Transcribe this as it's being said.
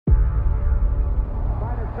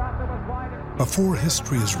Before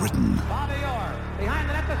history is written,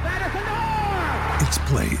 it's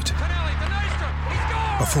played.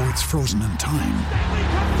 Before it's frozen in time,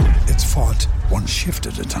 it's fought one shift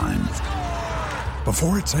at a time.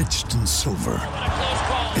 Before it's etched in silver,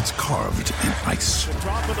 it's carved in ice.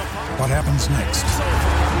 What happens next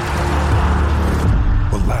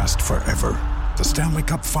will last forever. The Stanley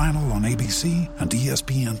Cup Final on ABC and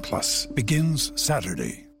ESPN Plus begins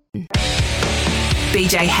Saturday.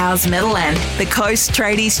 BJ Howes Meadowland, the Coast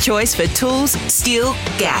Tradies' choice for tools, steel,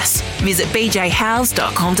 gas. Visit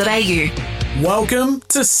bjhowes.com.au. Welcome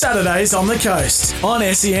to Saturdays on the Coast on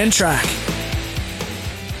SEN Track.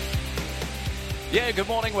 Yeah, good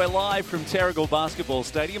morning. We're live from Terrigal Basketball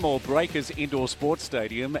Stadium, or Breakers Indoor Sports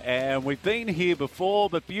Stadium, and we've been here before,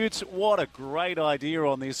 but Butts, what a great idea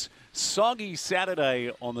on this soggy Saturday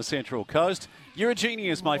on the Central Coast. You're a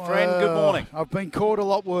genius, my friend. Good morning. I've been caught a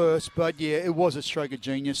lot worse, but yeah, it was a stroke of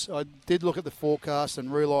genius. I did look at the forecast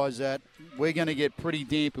and realise that we're going to get pretty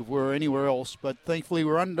damp if we're anywhere else, but thankfully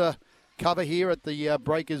we're under cover here at the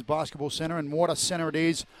Breakers Basketball Centre, and what a centre it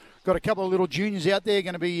is. Got a couple of little juniors out there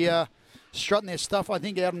going to be strutting their stuff, I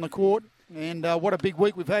think, out on the court. And what a big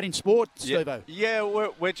week we've had in sport, Steve-O. Yeah,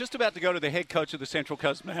 we're just about to go to the head coach of the Central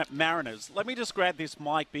Coast Mariners. Let me just grab this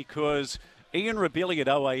mic because Ian Rabilli at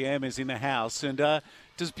OAM is in the house. And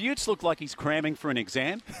does Butts look like he's cramming for an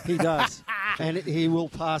exam? He does. And he will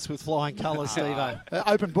pass with flying colours, Steve-O.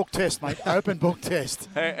 Open book test, mate. Open book test.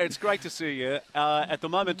 It's great to see you. At the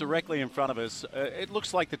moment, directly in front of us, it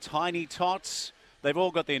looks like the Tiny Tots. They've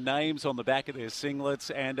all got their names on the back of their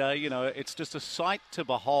singlets, and, it's just a sight to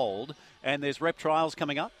behold. And there's rep trials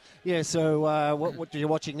coming up. Yeah, so what you're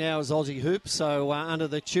watching now is Aussie Hoops, so under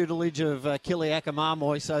the tutelage of Kili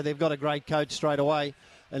Akamarmoy, so they've got a great coach straight away.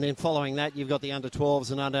 And then following that, you've got the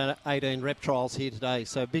under-12s and under-18 rep trials here today.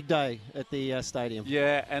 So big day at the stadium.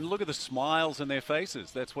 Yeah, and look at the smiles on their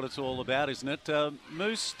faces. That's what it's all about, isn't it?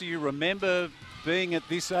 Moose, do you remember being at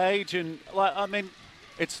this age? And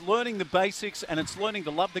it's learning the basics and it's learning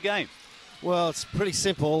to love the game. Well, it's pretty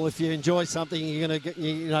simple. If you enjoy something, you're going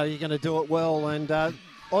to do it well. And the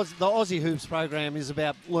Aussie Hoops program is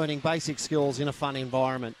about learning basic skills in a fun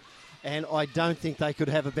environment. And I don't think they could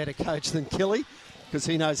have a better coach than Kili, because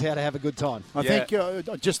he knows how to have a good time. I think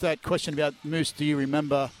just that question about Moose, do you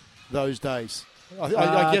remember those days?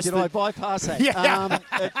 I guess did I bypass that? Yeah.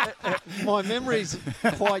 My memory's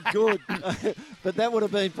quite good, but that would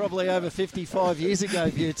have been probably over 55 years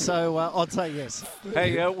ago, Butte, so I'd say yes.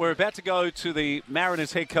 Hey, we're about to go to the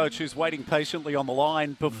Mariners head coach who's waiting patiently on the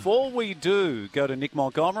line. Before we do go to Nick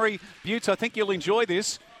Montgomery, Butte, I think you'll enjoy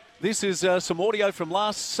this. This is some audio from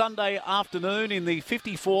last Sunday afternoon in the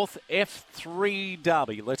 54th F3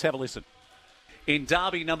 Derby. Let's have a listen. In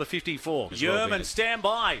Derby number 54, Yerman, stand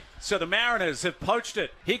by. So the Mariners have poached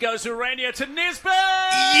it. Here goes Urania to Nisbet!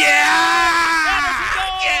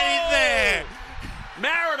 Yeah! Get in there!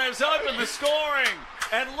 Mariners open the scoring,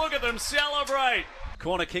 and look at them celebrate.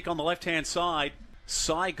 Corner kick on the left-hand side.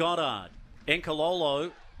 Cy Goddard.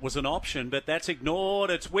 Enkalolo was an option, but that's ignored.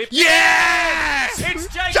 It's whipped. Yes! It's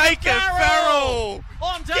Jacob Farrell!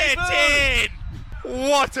 On debut! Get in!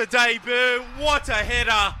 What a debut. What a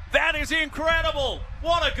header. That is incredible.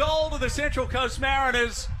 What a goal to the Central Coast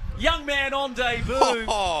Mariners. Young man on debut.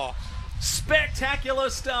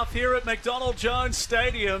 Spectacular stuff here at McDonald Jones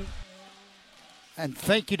Stadium. And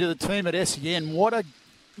thank you to the team at SEN.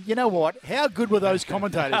 You know what? How good were those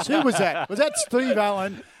commentators? Who was that? Was that Steve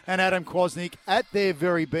Allen and Adam Kwasnick at their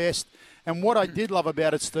very best? And what I did love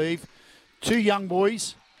about it, Steve, two young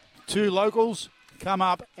boys, two locals, come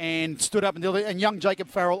up and stood up and young Jacob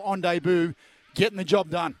Farrell on debut, getting the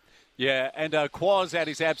job done. Yeah, and Quaz at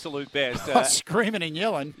his absolute best. Screaming and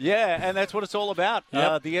yelling. Yeah, and that's what it's all about.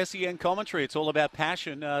 Yep. The SEN commentary, it's all about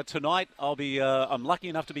passion. Tonight, I'm lucky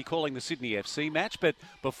enough to be calling the Sydney FC match, but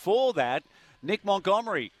before that, Nick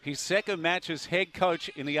Montgomery, his second match as head coach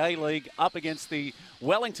in the A-League up against the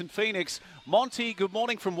Wellington Phoenix. Monty, good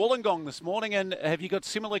morning from Wollongong this morning, and have you got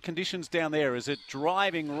similar conditions down there? Is it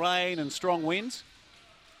driving rain and strong winds?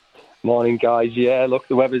 Morning, guys. Yeah, look,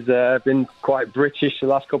 the weather's been quite British the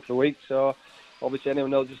last couple of weeks, so obviously anyone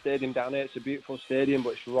knows the stadium down here. It's a beautiful stadium,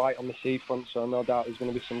 but it's right on the seafront, so no doubt there's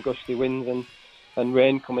going to be some gusty winds and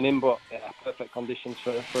rain coming in, but yeah, perfect conditions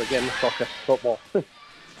for a game of soccer, football.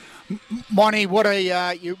 Monty, you would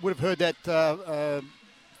have heard that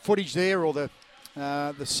footage there, or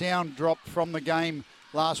the sound drop from the game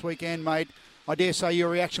last weekend, mate. I dare say your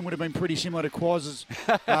reaction would have been pretty similar to Quaz's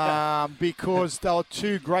because they were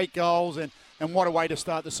two great goals, and what a way to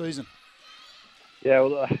start the season. Yeah,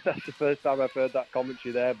 well, that's the first time I've heard that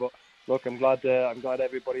commentary there, but look, I'm glad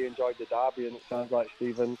everybody enjoyed the derby, and it sounds like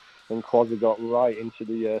Stephen and Quazza got right into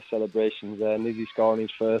the celebrations there. Nizzy scoring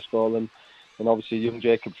his first goal, and obviously young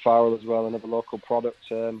Jacob Farrell as well, another local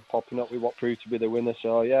product, popping up with what proved to be the winner.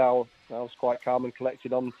 So yeah, I was quite calm and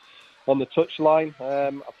collected on the touchline.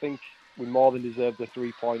 I think we more than deserved the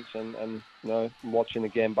 3 points, and watching the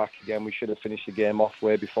game back again, we should have finished the game off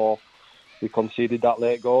way before we conceded that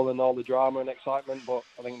late goal and all the drama and excitement. But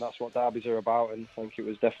I think that's what derbies are about, and I think it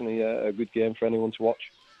was definitely a good game for anyone to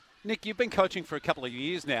watch. Nick, you've been coaching for a couple of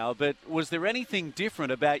years now, but was there anything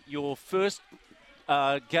different about your first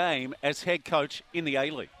game as head coach in the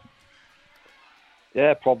A-League?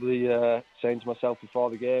 Yeah, probably saying to myself before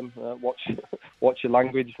the game, watch your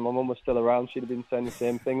language. My mum was still around; she'd have been saying the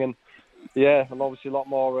same thing. And yeah, and obviously a lot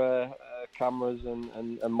more cameras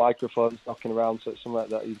and microphones knocking around, so it's something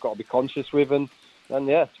that you've got to be conscious with. And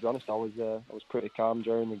yeah, to be honest, I was pretty calm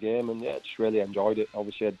during the game, and yeah, just really enjoyed it.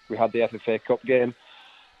 Obviously, we had the FFA Cup game,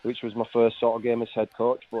 which was my first sort of game as head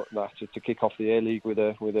coach, but to kick off the A-League with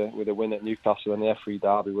a win at Newcastle and the F3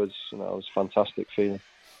 derby was a fantastic feeling.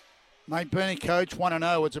 Mate, being a coach,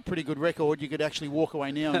 1-0, it's a pretty good record. You could actually walk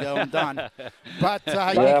away now and go, I'm done. But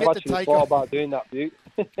I've actually thought about doing that, Butte.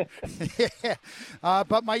 Yeah,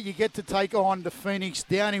 but mate, you get to take on the Phoenix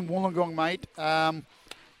down in Wollongong, mate.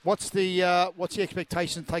 What's the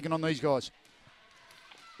expectation taking on these guys?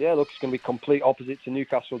 Yeah, look, it's going to be complete opposite to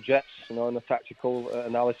Newcastle Jets. On the tactical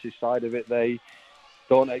analysis side of it, they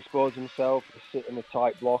don't expose themselves. They sit in a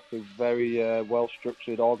tight block. They're very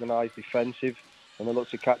well-structured, organised, defensive, and they look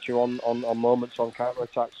to catch you on moments on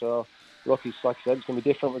counter-attack. So, look, like I said, it's going to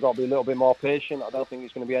be different. We've got to be a little bit more patient. I don't think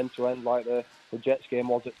it's going to be end-to-end like the Jets game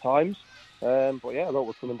was at times. But yeah, look,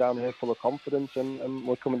 we're coming down here full of confidence, and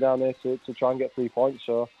we're coming down here to try and get 3 points.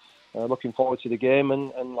 So, looking forward to the game,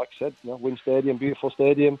 and like I said, Wynn Stadium, beautiful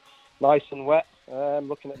stadium, nice and wet.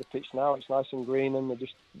 Looking at the pitch now, it's nice and green, and they're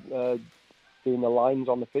just doing the lines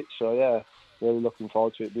on the pitch. So yeah, really looking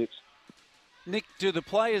forward to it, Bix. Nick, do the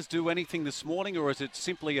players do anything this morning, or is it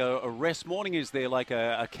simply a rest morning? Is there like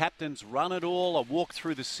a captain's run at all, a walk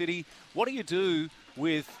through the city? What do you do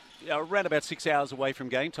with around about 6 hours away from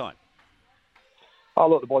game time? Oh,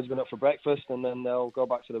 look, the boys have been up for breakfast, and then they'll go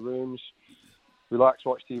back to the rooms, relax,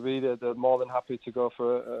 watch TV. They're more than happy to go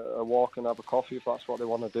for a walk and have a coffee if that's what they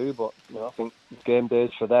want to do. But I think game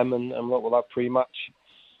days for them, and look, we'll have pre-match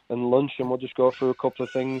and lunch, and we'll just go through a couple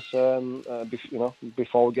of things,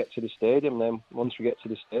 before we get to the stadium. Then once we get to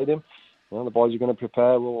the stadium, the boys are going to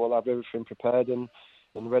prepare. We'll have everything prepared and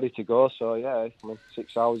ready to go. So yeah,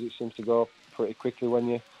 6 hours, it seems to go pretty quickly when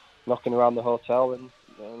you're knocking around the hotel, and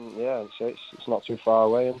yeah, it's not too far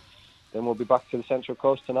away. And then we'll be back to the Central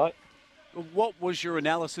Coast tonight. What was your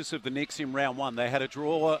analysis of the Knicks in round one? They had a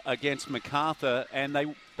draw against MacArthur, and they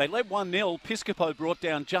led 1-0. Piscopo brought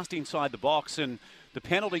down just inside the box, and the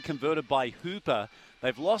penalty converted by Hooper.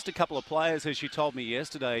 They've lost a couple of players, as you told me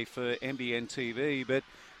yesterday, for NBN TV, but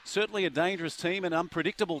certainly a dangerous team and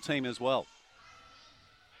unpredictable team as well.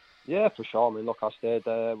 Yeah, for sure. I mean, look, I stayed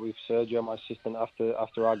with Sergio, my assistant,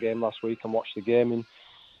 after our game last week and watched the game in,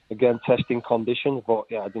 again, testing conditions. But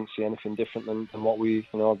yeah, I didn't see anything different than what we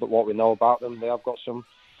know about them. They have got some,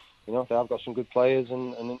 good players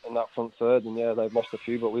in that front third, and yeah, they've lost a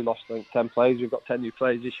few, but we lost 10 players. We've got 10 new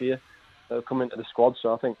players this year that have come into the squad.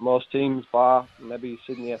 So I think most teams, bar maybe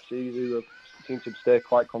Sydney FC, who seem to stay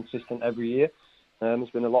quite consistent every year. There's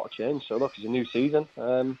been a lot of change. So look, it's a new season,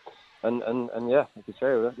 and yeah, like you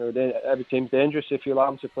say, every team's dangerous if you allow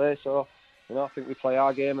them to play. So I think we play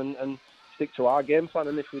our game and stick to our game plan,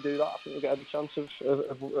 and if we do that, I think we'll get every chance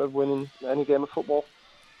of winning any game of football.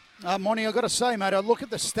 Monty, I've got to say, mate, I look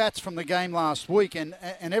at the stats from the game last week, and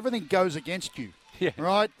everything goes against you. Yeah.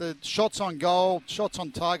 Right? The shots on goal, shots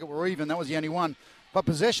on target were even. That was the only one. But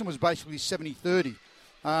possession was basically 70-30.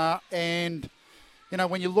 And,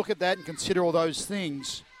 when you look at that and consider all those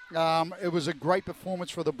things, it was a great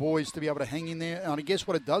performance for the boys to be able to hang in there. And I guess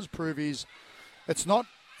what it does prove is it's not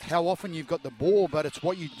how often you've got the ball, but it's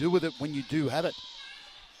what you do with it when you do have it.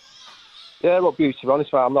 Yeah, look, to be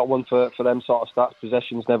honest, mate, I'm not one for them sort of stats.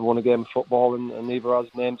 Possession's never won a game of football, and neither has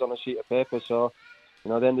names on a sheet of paper. So, at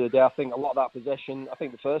the end of the day, I think a lot of that possession, I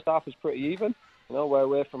think the first half was pretty even. We're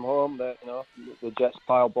away from home. The Jets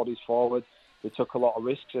piled bodies forward. They took a lot of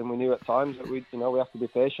risks, and we knew at times that we have to be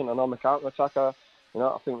patient. And on the counter-attack, I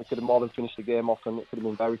think we could have more than finished the game off, and it could have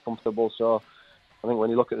been very comfortable. So, I think when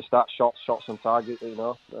you look at the stats, shots on target,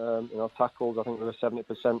 tackles, I think there was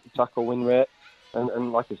 70% tackle win rate.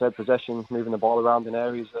 And like I said, possession, moving the ball around in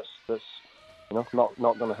areas that's not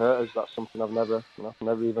going to hurt us. That's something I've never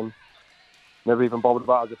even never even bothered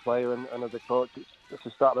about as a player and as a coach. It's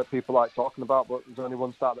a stat that people like talking about, but there's only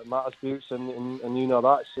one stat that matters, Butts, and you know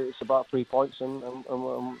that. It's about 3 points and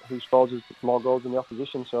who scores more goals than the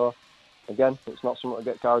opposition. So, again, it's not something to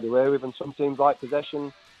get carried away with. And some teams like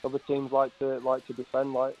possession, other teams like to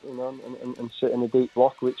defend, and sit in a deep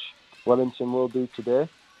block, which Wellington will do today.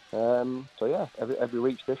 So yeah, every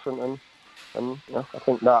week's different, and I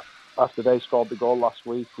think that after they scored the goal last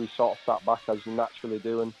week, we sort of sat back as you naturally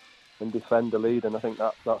do and defend the lead, and I think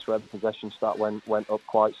that's where the possession stat went up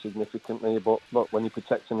quite significantly. But when you're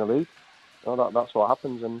protecting the lead, that's what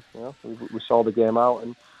happens. And we saw the game out,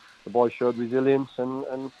 and the boys showed resilience,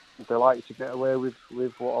 and delighted to get away with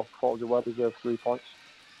what I thought was a well-deserved 3 points.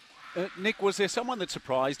 Nick, was there someone that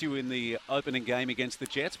surprised you in the opening game against the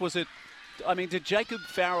Jets? Did Jacob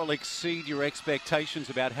Farrell exceed your expectations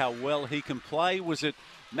about how well he can play? Was it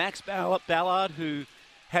Max Ballard who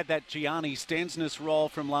had that Gianni Stensness role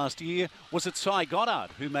from last year? Was it Cy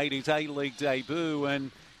Goddard who made his A-League debut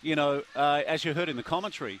and, as you heard in the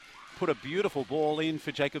commentary, put a beautiful ball in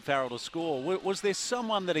for Jacob Farrell to score? Was there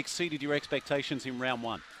someone that exceeded your expectations in round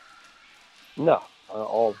one? No, I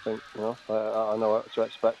all think, I know what to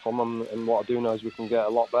expect from them, and what I do know is we can get a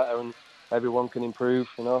lot better and everyone can improve,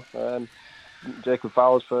 Jacob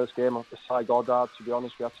Farrell's first game, Cy Goddard, to be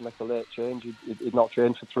honest, we had to make a late change. He'd not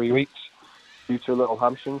trained for 3 weeks due to a little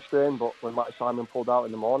hamstring strain, but when Matty Simon pulled out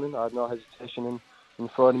in the morning, I had no hesitation in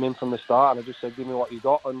throwing him in from the start, and I just said, give me what you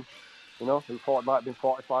got, and we thought it might have been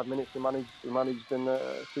 45 minutes, he managed in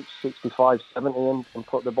 65, 70 and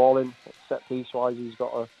put the ball in. Set piece wise, he's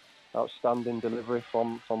got a outstanding delivery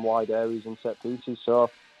from wide areas and set pieces,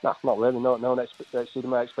 so not really, no exceeded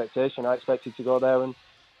my expectation. I expected to go there and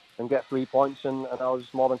get 3 points, and I was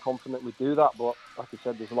more than confident we'd do that, but like I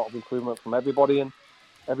said, there's a lot of improvement from everybody, and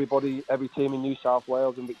every team in New South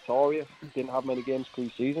Wales and Victoria didn't have many games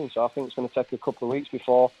pre-season, so I think it's going to take a couple of weeks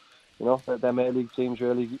before them A-League teams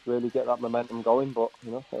really get that momentum going. But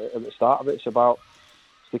at the start of it, it's about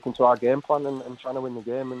sticking to our game plan and trying to win the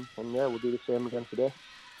game, and we'll do the same again today.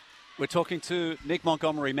 We're talking to Nick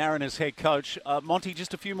Montgomery, Mariners head coach. Monty,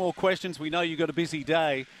 just a few more questions. We know you've got a busy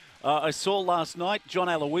day. I saw last night John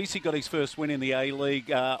Aloisi got his first win in the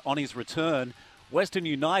A-League on his return. Western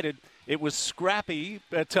United, it was scrappy,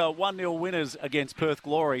 but 1-0 winners against Perth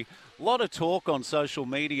Glory. A lot of talk on social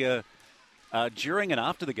media during and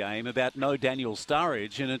after the game about no Daniel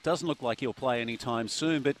Sturridge, and it doesn't look like he'll play anytime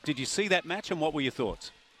soon. But did you see that match, and what were your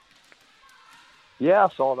thoughts? Yeah, I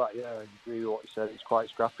saw that. Yeah, I agree with what you said. It's quite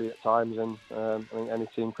scrappy at times, and I think any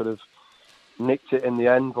team could have nicked it in the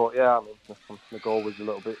end. But yeah, the goal was a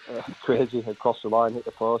little bit crazy. It crossed the line, hit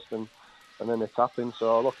the post, and then the tapping.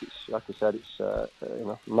 So look, it's like I said, it's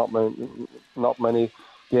not many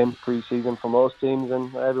games pre-season for most teams,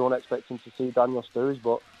 and everyone expecting to see Daniel Sturridge.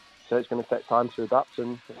 But so it's going to take time to adapt,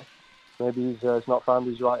 and maybe he's not found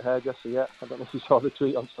his right hairdresser yet. I don't know if you saw the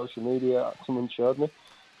tweet on social media. Someone showed me.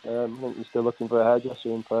 I think he's still looking for a hairdresser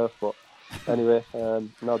in Perth, but anyway,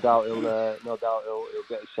 no doubt he'll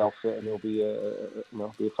get himself fit, and he'll be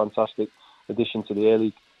a fantastic addition to the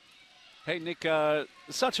A-League. Hey Nick,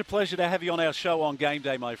 such a pleasure to have you on our show on game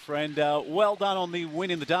day, my friend. Well done on the win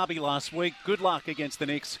in the derby last week. Good luck against the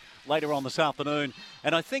Knicks later on this afternoon.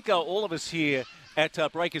 And I think all of us here at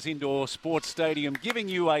Breakers Indoor Sports Stadium giving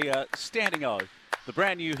you a standing O, the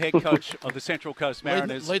brand new head coach of the Central Coast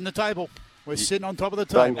Mariners. Leading the table. We're sitting on top of the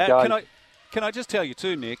table. Can I just tell you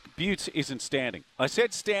too, Nick, Butts isn't standing. I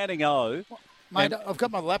said standing O. Mate, I've got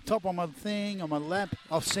my laptop on my thing, on my lap.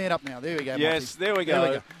 I'll stand up now. There we go. Yes, there we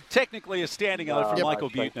go. Technically a standing O from Michael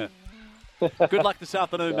Butner. Good luck this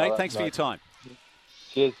afternoon, mate. Thanks for your time.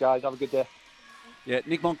 Cheers, guys. Have a good day. Yeah,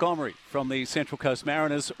 Nick Montgomery from the Central Coast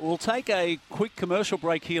Mariners. We'll take a quick commercial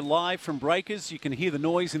break here live from Breakers. You can hear the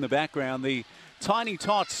noise in the background. The Tiny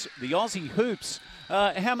Tots, the Aussie Hoops.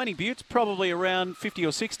 How many Butts? Probably around 50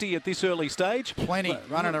 or 60 at this early stage. Plenty,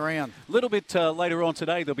 running around. A little bit later on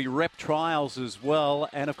today, there'll be rep trials as well.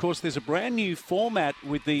 And, of course, there's a brand new format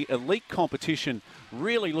with the elite competition.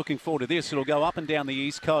 Really looking forward to this. It'll go up and down the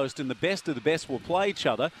East Coast, and the best of the best will play each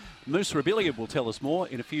other. Moose Rabilia will tell us more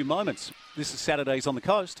in a few moments. This is Saturdays on the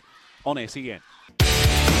Coast on SEN.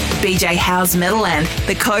 BJ Howes Metalland,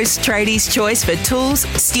 the Coast Tradies' choice for tools,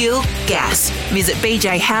 steel, gas. Visit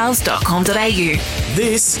bjhowes.com.au.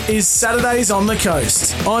 This is Saturdays on the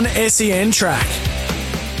Coast on SEN Track.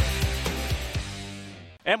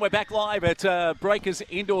 And we're back live at Breakers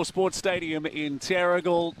Indoor Sports Stadium in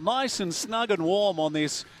Terrigal. Nice and snug and warm on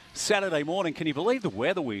this Saturday morning. Can you believe the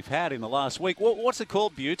weather we've had in the last week? What's it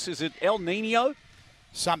called, Butts? Is it El Nino?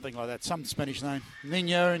 Something like that. Some Spanish name.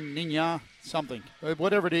 Nino and Nina, something.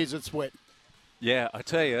 Whatever it is, it's wet. Yeah, I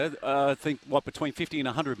tell you, I think, between 50 and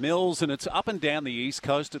 100 mils, and it's up and down the East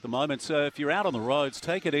Coast at the moment. So if you're out on the roads,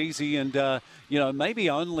 take it easy and, maybe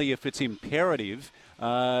only if it's imperative,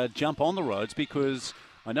 jump on the roads, because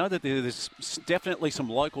I know that there's definitely some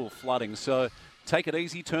local flooding. So take it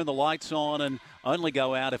easy, turn the lights on, and only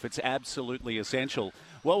go out if it's absolutely essential.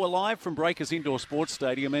 Well, we're live from Breakers Indoor Sports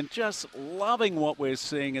Stadium and just loving what we're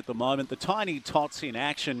seeing at the moment. The Tiny Tots in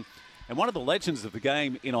action. And one of the legends of the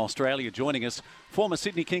game in Australia joining us, former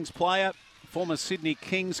Sydney Kings player, former Sydney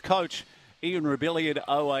Kings coach, Ian Rebili at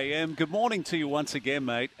OAM. Good morning to you once again,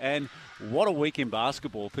 mate. And what a week in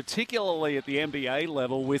basketball, particularly at the NBA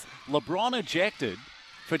level, with LeBron ejected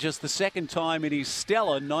for just the second time in his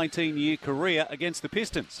stellar 19-year career against the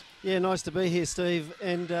Pistons. Yeah, nice to be here, Steve.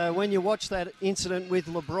 And when you watch that incident with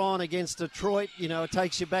LeBron against Detroit, it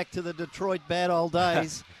takes you back to the Detroit bad old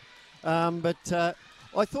days. But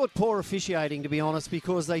I thought poor officiating, to be honest,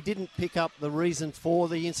 because they didn't pick up the reason for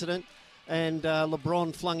the incident. And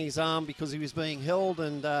LeBron flung his arm because he was being held,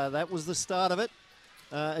 and that was the start of it.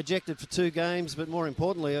 Ejected for 2 games, but more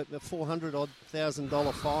importantly, a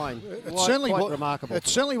 $400,000 fine. Quite remarkable. It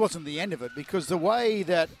certainly wasn't the end of it, because the way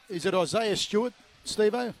that, is it Isaiah Stewart,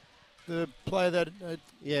 Steve-O? The player that...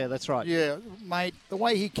 yeah, that's right. Yeah, mate, the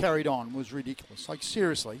way he carried on was ridiculous. Like,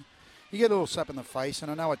 seriously. You get a little slap in the face,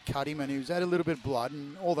 and I know it cut him, and he had a little bit of blood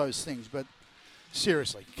and all those things, but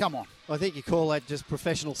seriously, come on. I think you call that just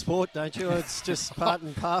professional sport, don't you? It's just part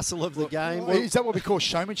and parcel of the game. Is that what we call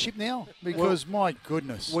showmanship now? Because, my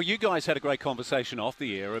goodness. Well, you guys had a great conversation off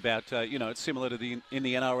the air about, it's similar to in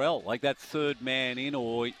the NRL, like that third man in,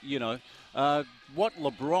 or, what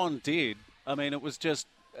LeBron did. I mean, it was just,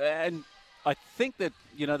 and I think that,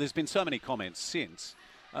 there's been so many comments since.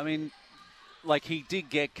 I mean, like, he did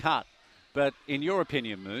get cut. But in your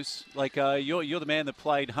opinion, Moose, like you're the man that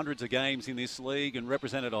played hundreds of games in this league and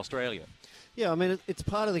represented Australia. Yeah, I mean, it's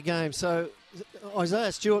part of the game. So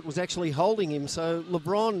Isaiah Stewart was actually holding him. So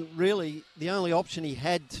LeBron, really, the only option he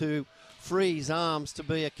had to free his arms to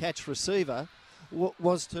be a catch receiver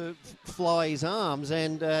was to fly his arms.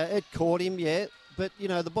 And it caught him, yeah. But,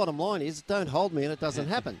 the bottom line is, don't hold me and it doesn't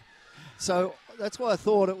happen. So that's why I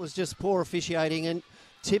thought it was just poor officiating. And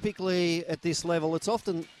typically at this level, it's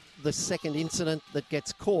often the second incident that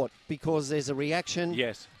gets caught because there's a reaction.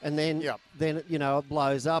 Yes. And then, it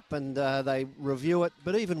blows up and they review it.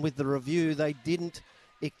 But even with the review, they didn't.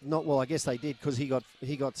 I guess they did, because he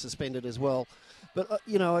got suspended as well. But,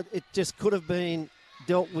 it just could have been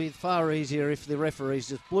dealt with far easier if the referees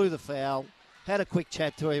just blew the foul, had a quick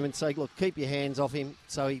chat to him and say, look, keep your hands off him,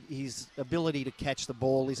 so his ability to catch the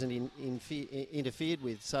ball isn't interfered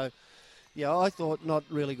with. So, yeah, I thought not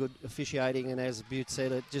really good officiating, and as Butte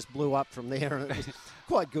said, it just blew up from there, and it was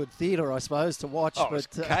quite good theatre, I suppose, to watch. Oh, but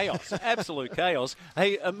it's chaos, absolute chaos.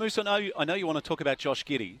 Hey, Moose, I know you want to talk about Josh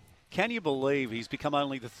Giddey. Can you believe he's become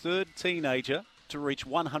only the third teenager to reach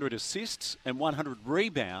 100 assists and 100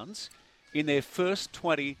 rebounds in their first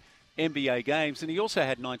 20 NBA games, and he also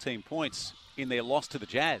had 19 points in their loss to the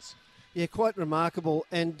Jazz. Yeah, quite remarkable.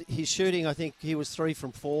 And his shooting, I think he was 3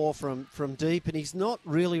 from 4 from deep, and he's not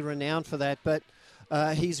really renowned for that, but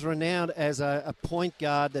he's renowned as a point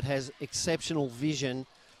guard that has exceptional vision,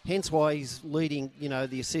 hence why he's leading,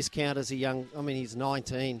 the assist count as he's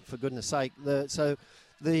 19, for goodness sake. So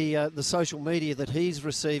the social media that he's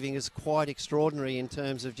receiving is quite extraordinary in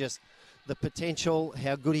terms of just the potential,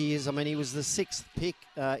 how good he is. I mean, he was the 6th pick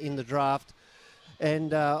in the draft.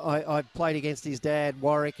 And I played against his dad,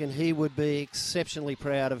 Warwick, and he would be exceptionally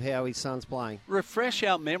proud of how his son's playing. Refresh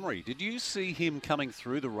our memory. Did you see him coming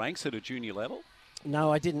through the ranks at a junior level?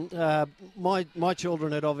 No, I didn't. My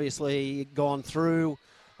children had obviously gone through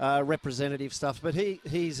representative stuff, but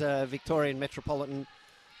he's a Victorian metropolitan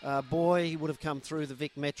boy. He would have come through the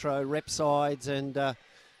Vic Metro rep sides and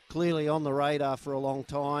clearly on the radar for a long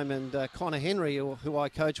time. And Connor Henry, who I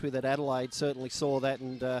coach with at Adelaide, certainly saw that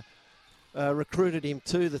and recruited him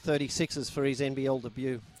to the 36ers for his NBL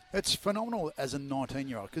debut. It's phenomenal as a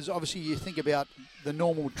 19-year-old, because obviously you think about the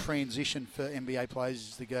normal transition for NBA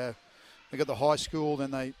players to go. They got the high school,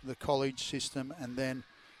 then the college system, and then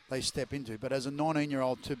they step into. But as a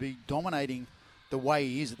 19-year-old, to be dominating the way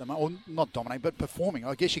he is at the moment, or not dominating, but performing,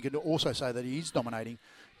 I guess you could also say that he is dominating,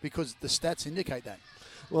 because the stats indicate that.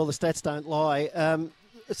 Well, the stats don't lie.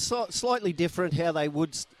 It's slightly different how they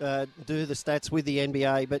would do the stats with the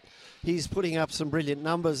NBA, but he's putting up some brilliant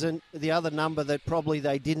numbers. And the other number that probably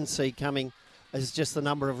they didn't see coming is just the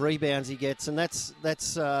number of rebounds he gets, and that's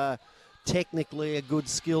technically a good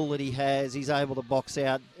skill that he has. He's able to box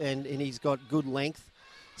out, and he's got good length.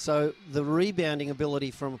 So the rebounding ability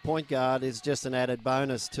from a point guard is just an added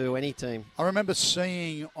bonus to any team. I remember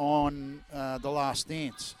seeing on The Last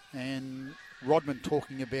Dance and Rodman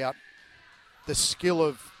talking about the skill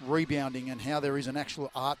of rebounding and how there is an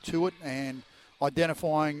actual art to it, and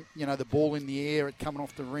identifying, the ball in the air, it coming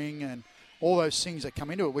off the ring, and all those things that come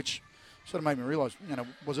into it, which sort of made me realise,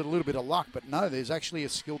 was it a little bit of luck? But no, there's actually a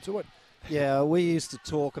skill to it. Yeah, we used to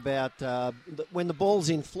talk about when the ball's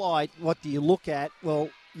in flight, what do you look at? Well,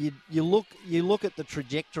 you look at the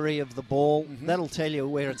trajectory of the ball. Mm-hmm. That'll tell you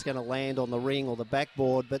where it's going to land on the ring or the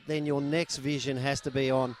backboard. But then your next vision has to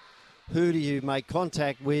be on who do you make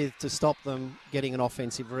contact with to stop them getting an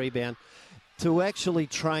offensive rebound. To actually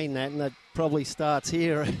train that, and that probably starts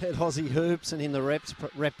here at Aussie Hoops and in the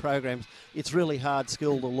rep programs, it's really hard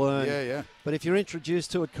skill to learn. Yeah. But if you're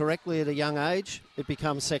introduced to it correctly at a young age, it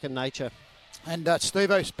becomes second nature. And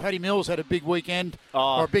Steve-O's Paddy Mills had a big weekend,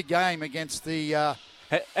 or a big game against the...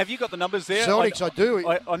 have you got the numbers there? Celtics, I do.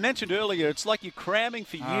 I mentioned earlier, it's like you're cramming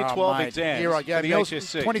for Year 12 exams. Here I go. For the Mills,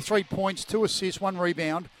 HSC. 23 points, 2 assists, 1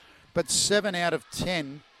 rebound, but 7 out of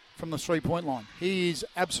 10 from the three-point line. He is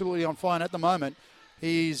absolutely on fire. And at the moment,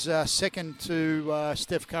 he's second to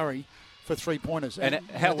Steph Curry for three-pointers. And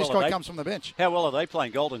this guy comes from the bench. How well are they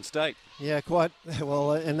playing Golden State? Yeah, quite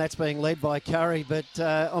well, and that's being led by Curry. But,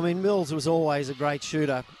 Mills was always a great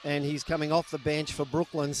shooter, and he's coming off the bench for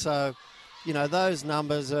Brooklyn. So, those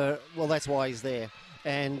numbers are, well, that's why he's there.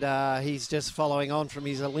 And he's just following on from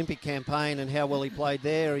his Olympic campaign and how well he played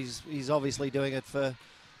there. He's obviously doing it for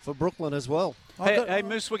Brooklyn as well. Hey,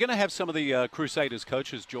 Moose, we're going to have some of the Crusaders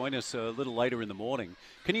coaches join us a little later in the morning.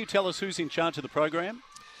 Can you tell us who's in charge of the program?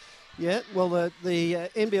 Yeah, well, the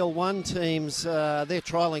NBL 1 teams, they're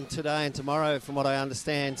trialling today and tomorrow, from what I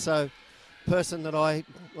understand. So, person that I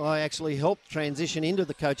actually helped transition into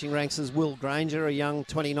the coaching ranks is Will Granger, a young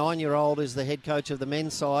 29-year-old, is the head coach of the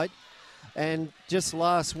men's side. And just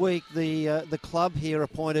last week, the club here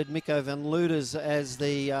appointed Mikko van Lueders as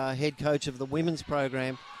the head coach of the women's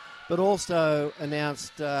program, but also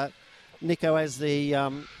announced Nico as the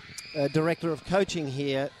director of coaching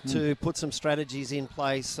here to put some strategies in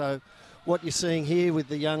place. So what you're seeing here with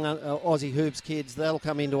the young Aussie Hoops kids, they'll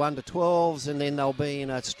come into under 12s, and then they'll be in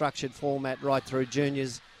a structured format right through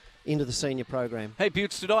juniors into the senior program. Hey,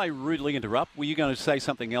 Butts, did I rudely interrupt? Were you going to say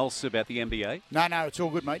something else about the NBA? No, it's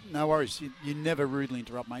all good, mate. No worries. You never rudely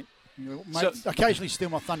interrupt, mate. Occasionally steal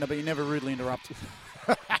my thunder, but you never rudely interrupt.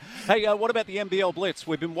 Hey, what about the NBL Blitz?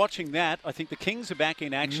 We've been watching that. I think the Kings are back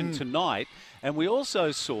in action tonight. And we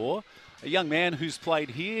also saw a young man who's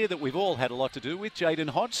played here that we've all had a lot to do with, Jaden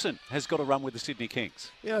Hodgson, has got a run with the Sydney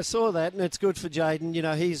Kings. Yeah, I saw that, and it's good for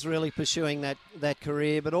Jaden. He's really pursuing that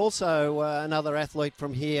career. But also another athlete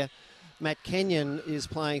from here, Matt Kenyon, is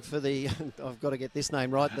playing for the, I've got to get this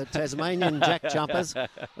name right, the Tasmanian Jack Jumpers. I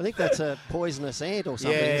think that's a poisonous ant or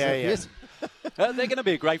something. Yeah. Yes. They're going to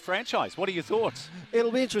be a great franchise. What are your thoughts?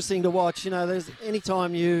 It'll be interesting to watch. There's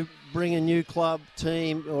anytime you bring a new club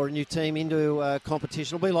team or a new team into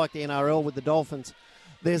competition, it'll be like the NRL with the Dolphins.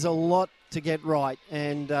 There's a lot to get right,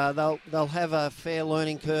 and they'll have a fair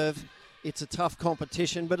learning curve. It's a tough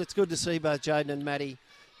competition, but it's good to see both Jaden and Matty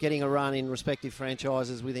getting a run in respective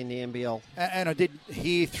franchises within the NBL. And I did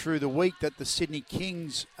hear through the week that the Sydney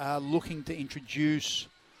Kings are looking to introduce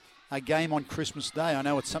a game on Christmas Day. I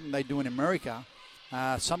know it's something they do in America,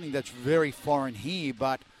 something that's very foreign here,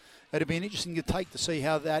 but it'd be an interesting take to see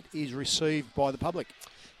how that is received by the public.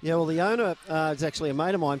 Yeah, well, the owner is actually a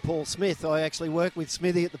mate of mine, Paul Smith. I actually worked with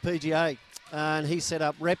Smithy at the PGA, and he set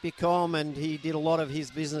up Repicom, and he did a lot of his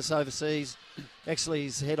business overseas. Actually,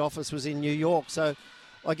 his head office was in New York, so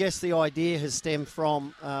I guess the idea has stemmed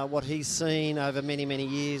from what he's seen over many, many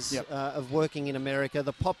years of working in America.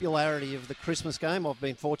 The popularity of the Christmas game. I've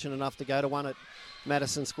been fortunate enough to go to one at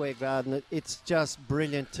Madison Square Garden. It's just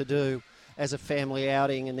brilliant to do as a family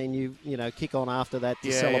outing, and then you kick on after that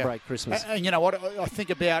to celebrate Christmas. And you know what I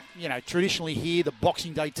think about, traditionally here, the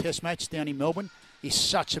Boxing Day Test match down in Melbourne is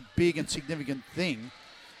such a big and significant thing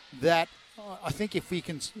that I think if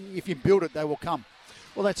you build it, they will come.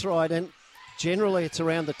 Well, that's right, and generally it's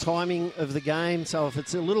around the timing of the game, so if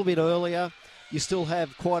it's a little bit earlier, you still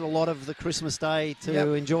have quite a lot of the Christmas Day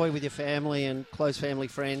to enjoy with your family and close family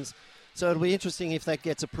friends. So it'll be interesting if that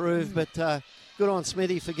gets approved, but good on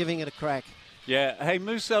Smithy for giving it a crack. Yeah. Hey,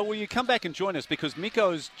 Musa, will you come back and join us? Because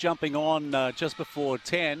Mikko's jumping on just before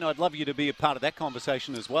 10. I'd love you to be a part of that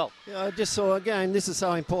conversation as well. Yeah, I just saw, again, this is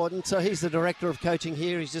so important. So he's the director of coaching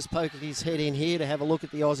here. He's just poking his head in here to have a look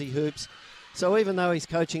at the Aussie Hoops. So even though he's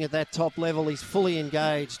coaching at that top level, he's fully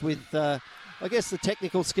engaged with I guess, the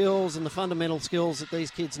technical skills and the fundamental skills that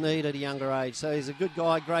these kids need at a younger age. So he's a good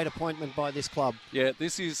guy, great appointment by this club. Yeah,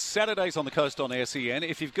 this is Saturdays on the Coast on SEN.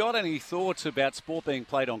 If you've got any thoughts about sport being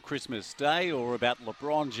played on Christmas Day, or about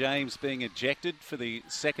LeBron James being ejected for the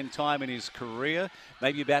second time in his career,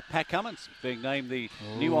 maybe about Pat Cummins being named the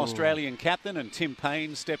new Australian captain and Tim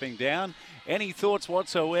Payne stepping down, any thoughts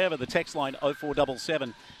whatsoever, the text line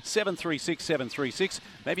 0477 736 736.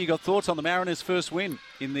 Maybe you got thoughts on the Mariners' first win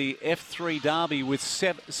in the F3 Derby with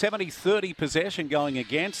 70-30 possession going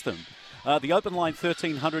against them. The open line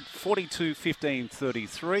 1300 42 15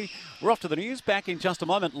 33. We're off to the news. Back in just a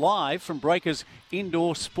moment, live from Breakers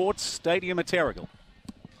Indoor Sports Stadium at Terrigal.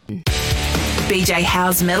 BJ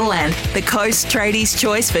Howes Meadowland, the Coast Tradies'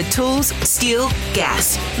 choice for tools, steel,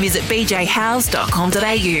 gas. Visit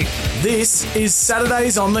bjhowes.com.au. This is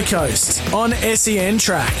Saturdays on the Coast on SEN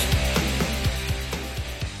Track.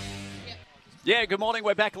 Yeah, good morning.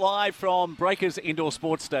 We're back live from Breakers Indoor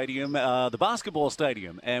Sports Stadium, the basketball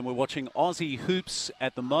stadium, and we're watching Aussie hoops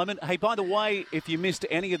at the moment. Hey, by the way, if you missed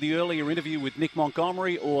any of the earlier interview with Nick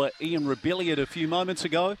Montgomery or Ian Rebilliard a few moments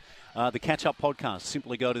ago, the catch-up podcast,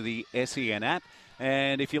 simply go to the SEN app.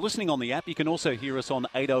 And if you're listening on the app, you can also hear us on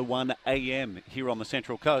 8:01 a.m. here on the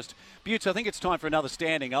Central Coast. Butts, I think it's time for another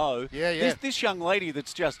standing O. Yeah. This young lady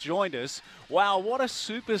that's just joined us, wow, what a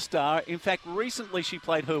superstar. In fact, recently she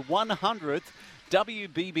played her 100th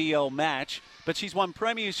WBBL match, but she's won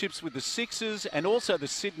premierships with the Sixers and also the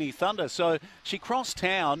Sydney Thunder. So she crossed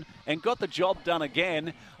town and got the job done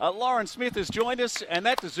again. Lauren Smith has joined us, and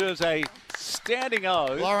that deserves a standing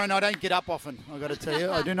O. Lauren, I don't get up often, I've got to tell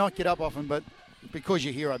you. I do not get up often, but because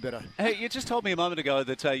you're here, I better. Hey, you just told me a moment ago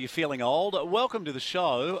that you're feeling old. Welcome to the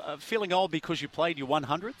show. Feeling old because you played your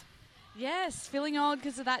 100th? Yes, feeling old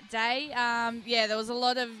because of that day. There was a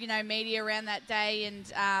lot of, media around that day,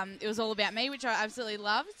 and it was all about me, which I absolutely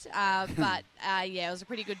loved. It was a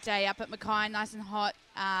pretty good day up at Mackay, nice and hot.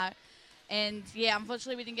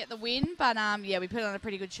 Unfortunately we didn't get the win, but we put on a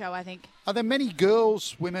pretty good show, I think. Are there many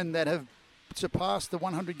women that have surpassed the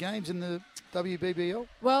 100 games in the WBBL?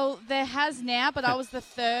 Well, there has now, but I was the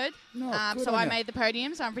third, good I on made the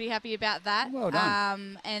podium, so I'm pretty happy about that. Well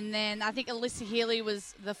done. And then I think Alyssa Healy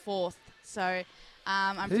was the fourth, so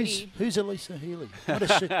Who's Alyssa Healy? What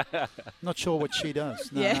is she? Not sure what she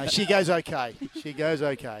does. No, Yeah. no, she goes okay. She goes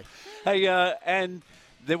okay. Hey, and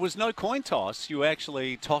there was no coin toss. You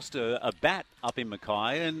actually tossed a bat up in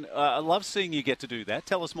Mackay, and I love seeing you get to do that.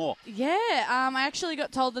 Tell us more. Yeah, I actually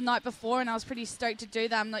got told the night before, and I was pretty stoked to do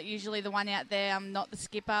that. I'm not usually the one out there. I'm not the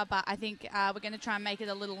skipper, but I think we're going to try and make it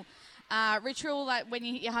a little ritual. Like when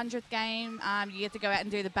you hit your 100th game, you get to go out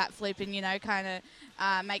and do the bat flip and, kind of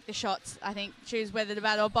make the shots. I think choose whether to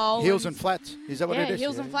bat or bowl. Heels and flats. Is that what it is?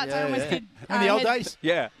 Heels and flats. I almost did. In the old days?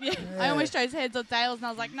 Yeah. I almost chose heads or tails, and I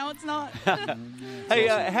was like, no, it's not. Hey,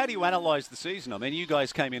 how do you analyse the season? I mean, you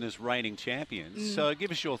guys came in as reigning champions, so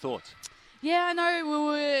give us your thoughts. Yeah, I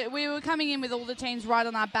know. We were coming in with all the teams right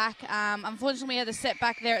on our back. Unfortunately, we had a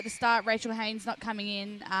setback there at the start. Rachel Haynes not coming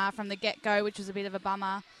in from the get-go, which was a bit of a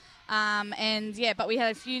bummer. But we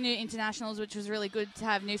had a few new internationals, which was really good to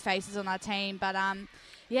have new faces on our team. But,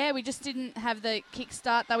 we just didn't have the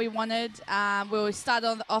kickstart that we wanted. We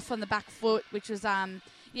started off on the back foot, which was,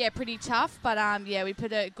 pretty tough. But, we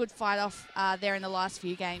put a good fight off there in the last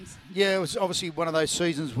few games. Yeah, it was obviously one of those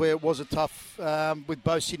seasons where it was a tough, with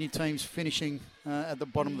both Sydney teams finishing at the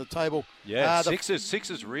bottom of the table. Yeah,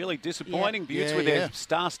 Sixers really disappointing. Beauts with their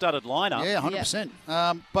star-studded lineup. Yeah,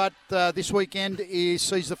 100%. But this weekend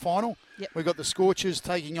sees the final. Yep. We've got the Scorchers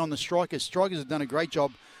taking on the Strikers. Strikers have done a great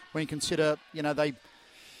job when you consider, they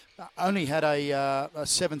only had a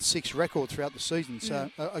 7-6 record throughout the season.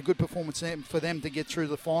 So a good performance for them to get through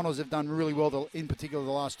the finals. They've done really well, in particular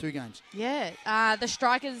the last two games. Yeah, the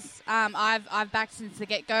Strikers I've backed since the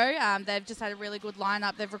get-go. They've just had a really good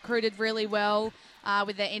lineup. They've recruited really well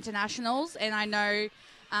with their internationals, and I know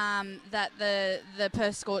that the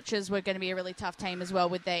Perth Scorchers were going to be a really tough team as well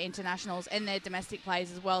with their internationals and their domestic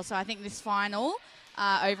players as well. So I think this final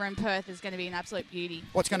over in Perth is going to be an absolute beauty.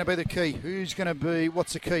 What's going to be the key?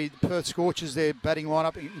 What's the key? The Perth Scorchers, their batting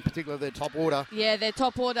lineup, in particular their top order. Yeah, their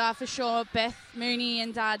top order for sure. Beth Mooney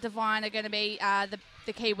and Devine are going to be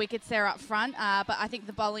the key wickets there up front. But I think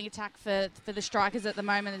the bowling attack for the Strikers at the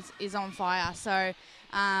moment is on fire. So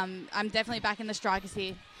I'm definitely backing the Strikers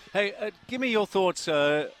here. Hey, give me your thoughts.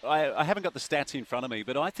 I haven't got the stats in front of me,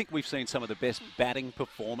 but I think we've seen some of the best batting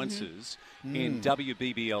performances in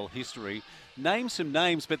WBBL history. Name some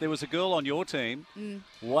names, but there was a girl on your team.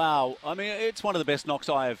 Wow. I mean, it's one of the best knocks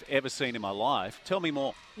I have ever seen in my life. Tell me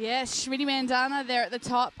more. Yes, Shmitty Mandana there at the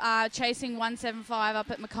top, chasing 175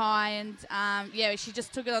 up at Mackay, and she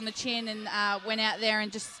just took it on the chin and went out there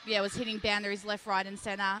and just was hitting boundaries left, right, and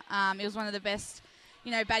centre. It was one of the best,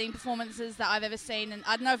 batting performances that I've ever seen, and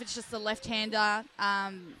I don't know if it's just the left-hander,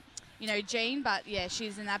 gene, but yeah,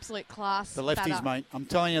 she's an absolute class. The lefties, batter. mate. I'm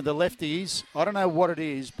telling you, the lefties. I don't know what it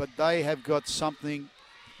is, but they have got something.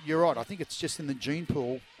 You're right. I think it's just in the gene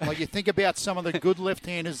pool. Like you think about some of the good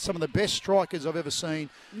left-handers, some of the best strikers I've ever seen,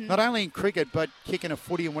 not only in cricket, but kicking a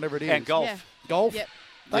footy and whatever it is. And golf. Yeah. Golf. Yep.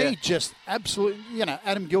 They just absolutely,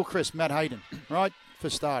 Adam Gilchrist, Matt Hayden, right, for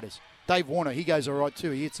starters. Dave Warner, he goes all right too.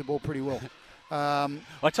 He hits the ball pretty well.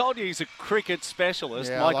 I told you he's a cricket specialist,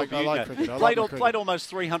 Yeah, Michael I like Buechner. cricket. Played almost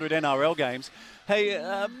 300 NRL games. Hey,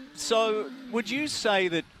 so would you say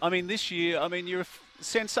that, this year, you're a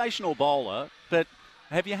sensational bowler, but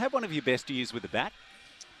have you had one of your best years with the bat?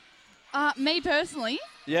 Me personally?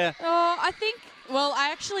 Yeah. Oh, I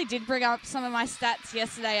actually did bring up some of my stats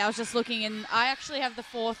yesterday. I was just looking, and I actually have the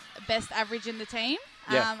 4th best average in the team.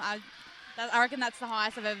 Yeah. I reckon that's the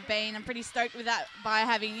highest I've ever been. I'm pretty stoked with that by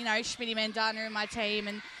having, Shmitty Mandana in my team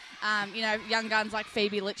and, young guns like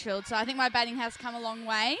Phoebe Litchfield. So I think my batting has come a long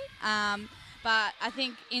way. But I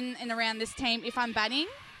think in and around this team, if I'm batting,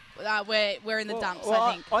 we're in the dumps,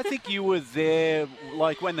 I think. I think you were there,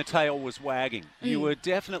 like, when the tail was wagging. You were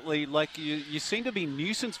definitely, like, you seem to be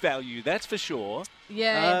nuisance value, that's for sure.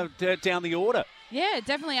 Yeah. Down the order. Yeah,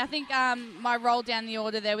 definitely. I think my role down the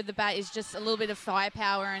order there with the bat is just a little bit of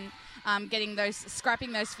firepower and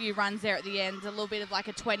scrapping those few runs there at the end, a little bit of like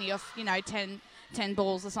a 20 off, 10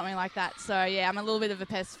 balls or something like that. So, yeah, I'm a little bit of a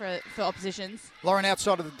pest for oppositions. Lauren,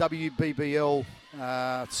 outside of the WBBL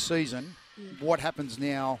season, what happens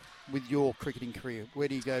now with your cricketing career? Where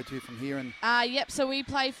do you go to from here? And so we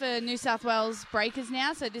play for New South Wales Breakers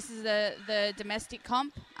now. So this is the domestic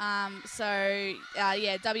comp.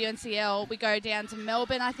 WNCL, we go down to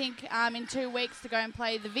Melbourne, I think, in 2 weeks to go and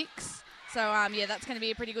play the Vicks. So, that's going to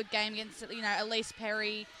be a pretty good game against, Elise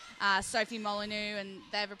Perry, Sophie Molyneux, and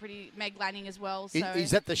they have a pretty Meg Lanning as well. So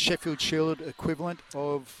is that the Sheffield Shield equivalent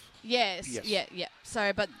of? Yes. Yeah.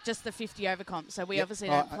 So, but just the 50 over comp. So we obviously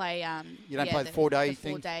don't play. You don't play the 4-day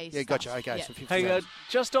thing? 4 days. Yeah, gotcha. Okay, yeah. so 50 Hey, days.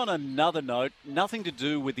 just on another note, nothing to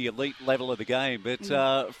do with the elite level of the game, but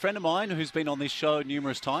a friend of mine who's been on this show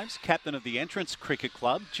numerous times, captain of the Entrance Cricket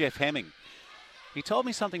Club, Jeff Hemming, he told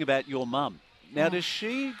me something about your mum. Now, does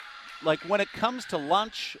she, like, when it comes to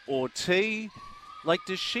lunch or tea, like,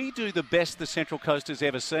 does she do the best the Central Coast has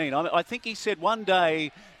ever seen? I think he said one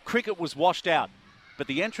day cricket was washed out, but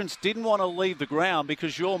the Entrance didn't want to leave the ground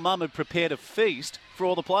because your mum had prepared a feast for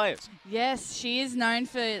all the players. Yes, she is known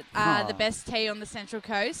for the best tea on the Central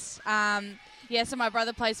Coast. So my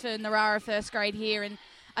brother plays for Narara first grade here, and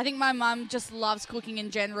I think my mum just loves cooking in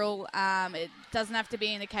general. It doesn't have to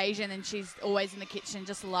be an occasion, and she's always in the kitchen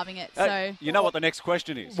just loving it. So you know what the next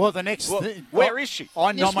question is? Well, the next where is she?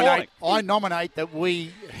 I nominate that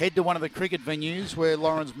we head to one of the cricket venues where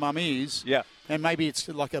Lauren's mum is. Yeah. And maybe it's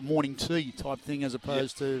like a morning tea type thing as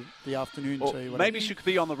opposed to the afternoon tea. Whatever. Maybe she could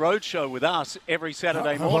be on the road show with us every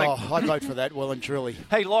Saturday morning. I'd vote for that, well and truly.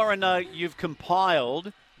 Hey, Lauren, you've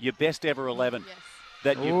compiled your best ever 11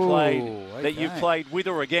 that you played with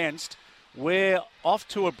or against. We're off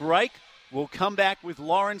to a break. We'll come back with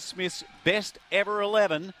Lauren Smith's best ever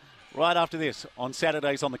 11 right after this on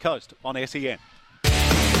Saturdays on the Coast on SEN.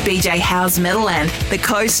 BJ Howes Meadowland, the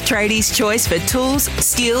Coast Tradies' choice for tools,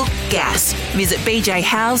 steel, gas. Visit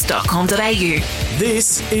bjhowes.com.au.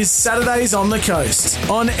 This is Saturdays on the Coast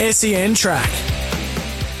on SEN Track.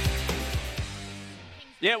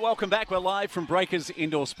 Yeah, welcome back. We're live from Breakers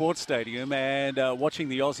Indoor Sports Stadium and watching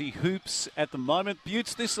the Aussie hoops at the moment.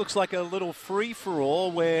 Butts, this looks like a little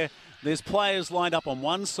free-for-all where there's players lined up on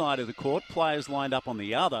one side of the court, players lined up on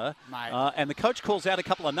the other, and the coach calls out a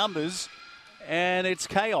couple of numbers, and it's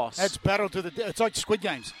chaos. It's battle to the... It's like Squid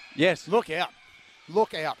Games. Yes. Look out.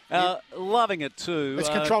 Loving it too. It's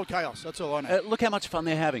controlled chaos. That's all I know. Look how much fun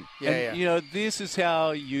they're having. Yeah. You know, this is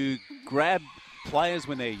how you grab players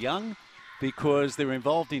when they're young, because they're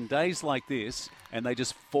involved in days like this and they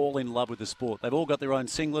just fall in love with the sport. They've all got their own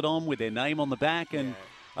singlet on with their name on the back, and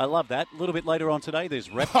I love that. A little bit later on today, there's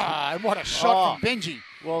rep. What a shot from Benji.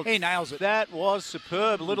 Well, he nails it. That was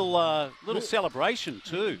superb. Little celebration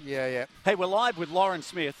too. Yeah. Hey, we're live with Lauren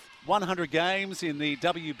Smith. 100 games in the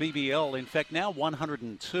WBBL. In fact, now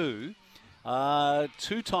 102.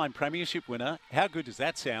 Two-time premiership winner. How good does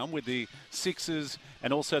that sound with the Sixers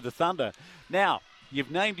and also the Thunder? Now, you've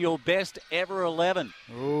named your best ever 11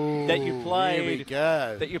 that you played. Here we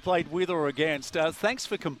go. That you played with or against. Thanks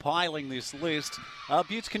for compiling this list.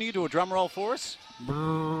 Butts, can you do a drum roll for us?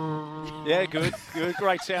 Yeah, good.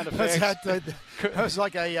 Great sound effects. That was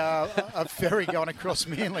like a ferry going across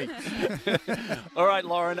Manly. All right,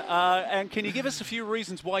 Lauren. And can you give us a few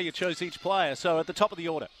reasons why you chose each player? So at the top of the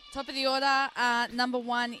order. Top of the order, number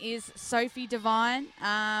 1 is Sophie Devine.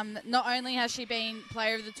 Not only has she been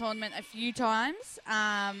player of the tournament a few times,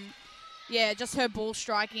 just her ball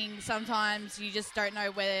striking. Sometimes you just don't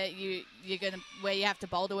know where you have to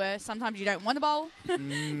bowl to her. Sometimes you don't want to bowl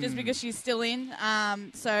just because she's still in.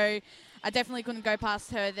 So I definitely couldn't go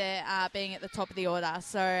past her there, being at the top of the order.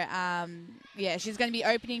 So she's going to be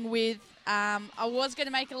opening with. I was going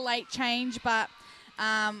to make a late change, but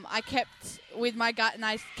I kept with my gut and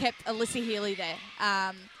I kept Alyssa Healy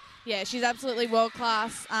there. She's absolutely world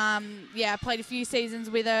class. I played a few seasons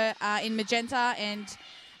with her in Magenta, and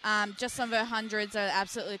just some of her hundreds are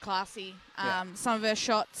absolutely classy. Some of her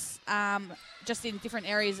shots, just in different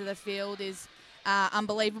areas of the field, is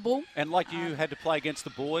unbelievable. And like you had to play against the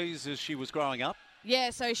boys as she was growing up?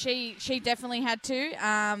 Yeah, so she definitely had to.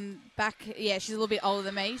 She's a little bit older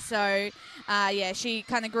than me. So, she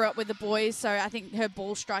kind of grew up with the boys. So I think her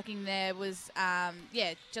ball striking there was,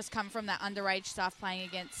 just come from that underage stuff playing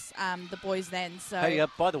against the boys then. So. Hey,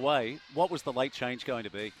 by the way, what was the late change going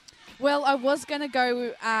to be? Well, I was going to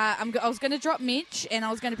go. I was going to drop Mitch, and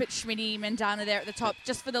I was going to put Schmitty Mandana there at the top,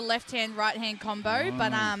 just for the left-hand, right-hand combo.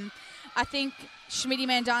 But I think Schmitty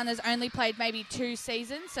Mandana's only played maybe 2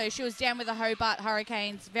 seasons, so she was down with the Hobart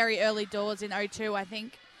Hurricanes very early doors in 02, I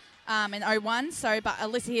think, and 01. So, but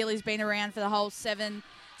Alyssa Healy's been around for the whole seven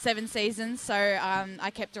seasons, so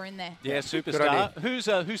I kept her in there. Yeah, superstar.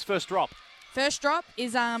 Who's first drop? First drop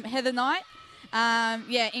is Heather Knight.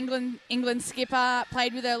 England skipper,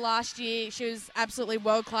 played with her last year. She was absolutely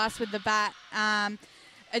world class with the bat.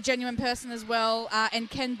 A genuine person as well, and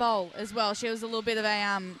Ken Bowl as well. She was a little bit of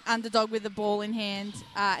a underdog with the ball in hand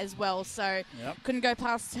as well, so couldn't go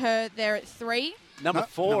past her there at 3. Number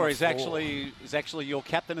 4 is actually your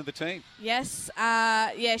captain of the team. Yes,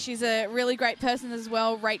 she's a really great person as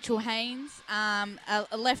well, Rachel Haynes,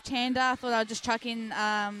 a left-hander. I thought I'd just chuck in,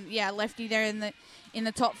 lefty there in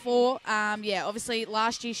the top 4. Obviously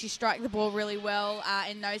last year she struck the ball really well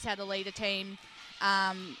and knows how to lead a team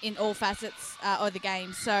in all facets of the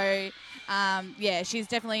game. So, she's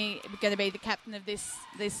definitely going to be the captain of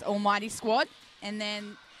this almighty squad. And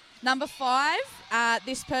then number 5,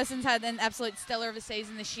 this person's had an absolute stellar of a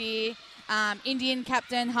season this year. Indian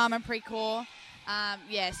captain Harmanpreet Kaur.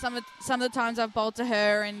 Some of the times I've bowled to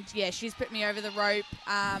her, and she's put me over the rope,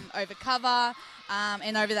 over cover,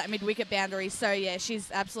 and over that mid-wicket boundary. So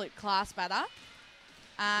she's absolute class batter.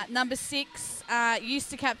 Number 6,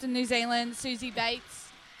 used to captain New Zealand, Susie Bates.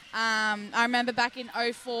 I remember back in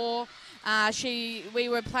 04, we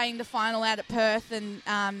were playing the final out at Perth, and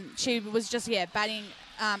she was just batting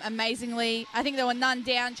amazingly. I think there were none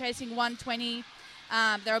down, chasing 120.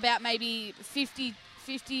 There were about maybe 50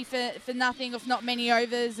 for nothing, if not many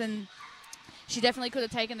overs, and she definitely could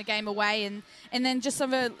have taken the game away. And then just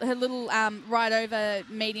some of her little right over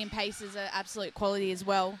medium paces are absolute quality as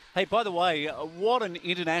well. Hey, by the way, what an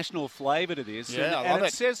international flavour to this. Yeah, and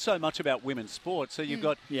it says so much about women's sport. So you've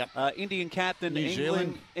got Indian captain,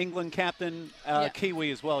 England captain,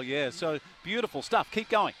 Kiwi as well. Yeah, so beautiful stuff. Keep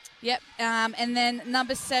going. Yep. And then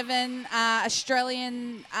number 7,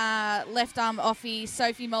 Australian left arm offie,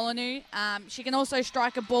 Sophie Molyneux. She can also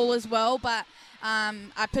strike a ball as well, but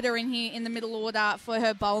I put her in here in the middle order for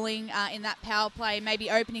her bowling in that power play,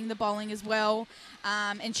 maybe opening the bowling as well.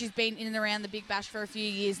 And she's been in and around the Big Bash for a few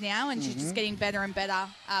years now, and she's just getting better and better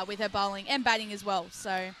with her bowling and batting as well.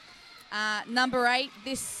 So number 8,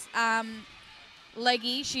 this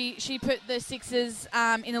leggy, she put the Sixers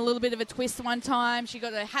in a little bit of a twist one time. She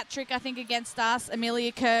got a hat trick, I think, against us,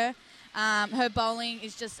 Amelia Kerr. Her bowling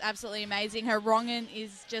is just absolutely amazing. Her wrongin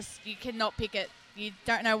is just, you cannot pick it. You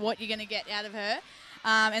don't know what you're going to get out of her.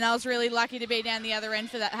 And I was really lucky to be down the other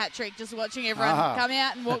end for that hat trick, just watching everyone come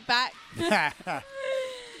out and walk back.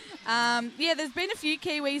 There's been a few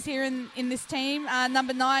Kiwis here in this team.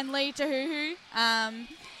 Number 9, Lee Tahuhu.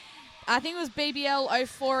 I think it was BBL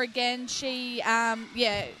 04 again. She,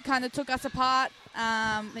 kind of took us apart.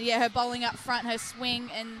 Her bowling up front, her swing,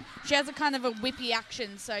 and she has a kind of a whippy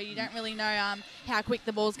action, so you don't really know how quick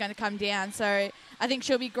the ball's going to come down. So I think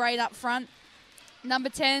she'll be great up front. Number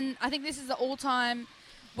 10, I think this is the all-time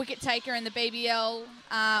wicket taker in the BBL,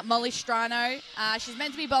 Molly Strano. She's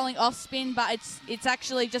meant to be bowling off spin, but it's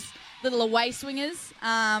actually just little away swingers.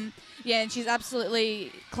 And she's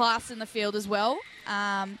absolutely class in the field as well.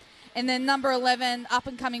 And then number 11,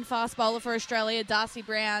 up-and-coming fast bowler for Australia, Darcy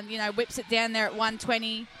Brown, whips it down there at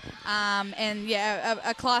 120.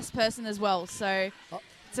 A class person as well. So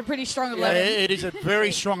it's a pretty strong 11. Yeah, it is a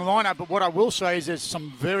very strong lineup, but what I will say is there's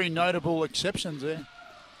some very notable exceptions there.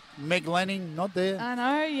 Meg Lanning, not there. I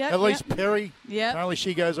know, yeah. Elise Perry, apparently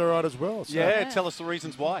she goes all right as well. So. Yeah, tell us the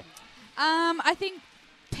reasons why. I think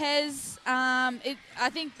Pez, I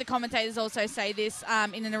think the commentators also say this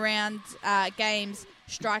in and around games.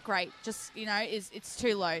 Strike rate just it's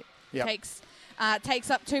too low. Yep.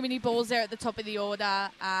 Takes up too many balls there at the top of the order,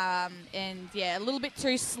 and a little bit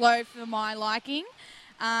too slow for my liking.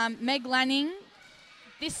 Meg Lanning,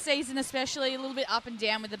 this season especially, a little bit up and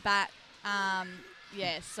down with the bat.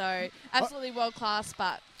 So absolutely world class,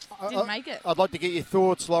 but didn't make it. I'd like to get your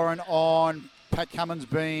thoughts, Lauren, on Pat Cummins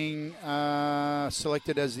being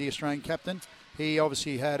selected as the Australian captain. He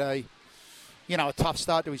obviously had a tough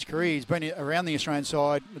start to his career. He's been around the Australian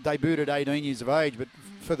side, debuted at 18 years of age, but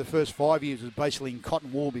for the first 5 years was basically in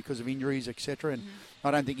cotton wool because of injuries, etc. And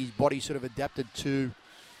I don't think his body sort of adapted to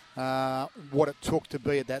what it took to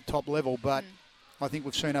be at that top level. But I think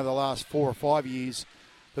we've seen over the last 4 or 5 years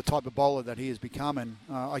the type of bowler that he has become, and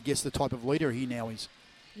I guess the type of leader he now is.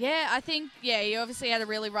 Yeah, I think, he obviously had a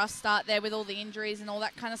really rough start there with all the injuries and all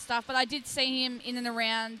that kind of stuff. But I did see him in and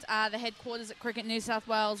around the headquarters at Cricket New South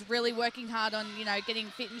Wales, really working hard on, getting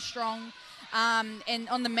fit and strong. And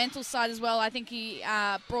on the mental side as well, I think he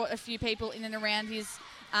brought a few people in and around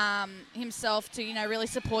himself to, really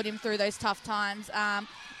support him through those tough times.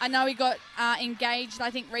 I know he got engaged, I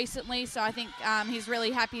think, recently. So I think he's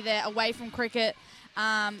really happy there away from cricket.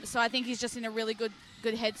 So I think he's just in a really good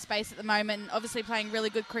headspace at the moment. Obviously playing really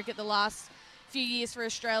good cricket the last few years for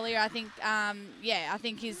Australia. I think, I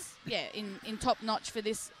think he's in top notch for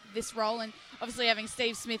this role, and obviously having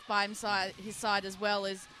Steve Smith by his side as well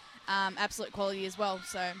is absolute quality as well.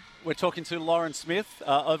 So we're talking to Lauren Smith,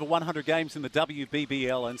 over 100 games in the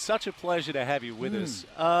WBBL, and such a pleasure to have you with us.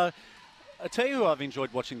 I tell you who I've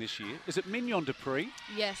enjoyed watching this year. Is it Mignon Dupree?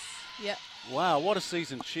 Yes. Yep. Wow, what a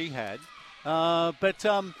season she had.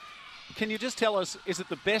 Can you just tell us, is it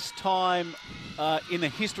the best time in the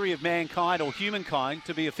history of mankind or humankind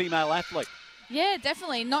to be a female athlete? Yeah,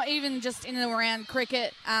 definitely. Not even just in and around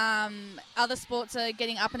cricket. Other sports are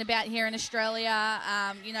getting up and about here in Australia.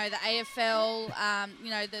 The AFL,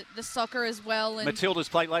 the soccer as well. And Matilda's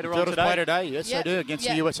played later on today. Matilda's played today, yes, they do, against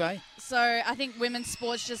the USA. So I think women's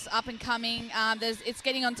sports just up and coming. It's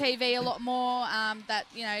getting on TV a lot more. That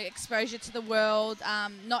exposure to the world.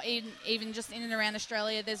 Not even just in and around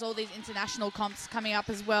Australia. There's all these international comps coming up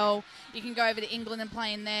as well. You can go over to England and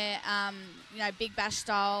play in there. Big Bash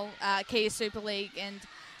style, Kia Super League, and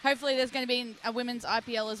hopefully there's going to be a women's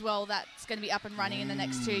IPL as well that's going to be up and running in the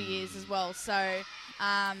next 2 years as well. So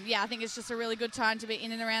I think it's just a really good time to be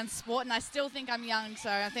in and around sport, and I still think I'm young,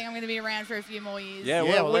 so I think I'm going to be around for a few more years. Yeah,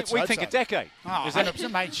 well, we think a decade. Oh,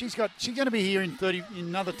 100%, mate. She's going to be here in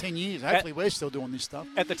another 10 years. Hopefully we're still doing this stuff.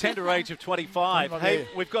 At the tender age of 25. Hey,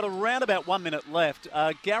 we've got around about 1 minute left.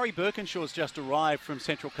 Gary Birkinshaw's just arrived from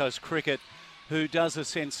Central Coast Cricket, who does a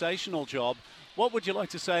sensational job. What would you like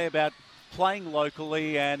to say about playing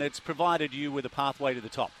locally, and it's provided you with a pathway to the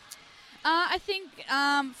top? I think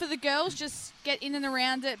for the girls, just get in and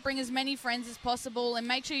around it, bring as many friends as possible, and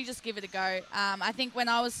make sure you just give it a go. I think when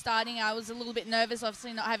I was starting, I was a little bit nervous,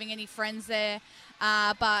 obviously not having any friends there.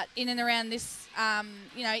 But in and around this,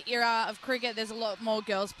 era of cricket, there's a lot more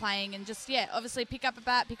girls playing, and just obviously pick up a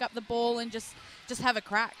bat, pick up the ball, and just have a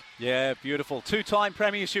crack. Yeah, beautiful. Two-time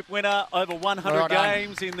premiership winner, over 100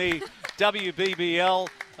 games in the WBBL.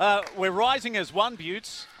 We're rising as one,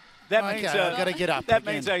 Butts. That means I've got to get up. That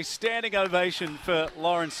means a standing ovation for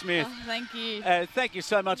Lauren Smith. Oh, thank you. Thank you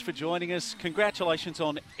so much for joining us. Congratulations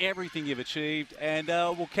on everything you've achieved, and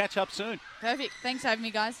we'll catch up soon. Perfect. Thanks for having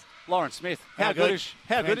me, guys. Lauren Smith, how good is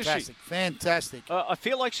she? Fantastic. I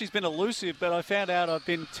feel like she's been elusive, but I found out I've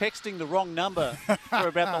been texting the wrong number for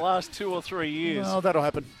about the last 2 or 3 years. Well, that'll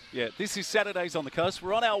happen. Yeah, this is Saturdays on the Coast.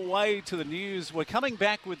 We're on our way to the news. We're coming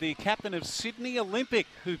back with the captain of Sydney Olympic,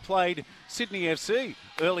 who played Sydney FC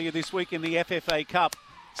earlier this week in the FFA Cup.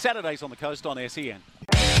 Saturdays on the Coast on SEN.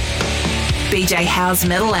 BJ Howes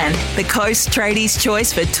Meadowland, the Coast Tradies'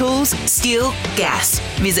 choice for tools, steel, gas.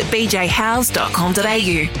 Visit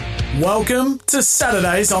bjhowes.com.au. Welcome to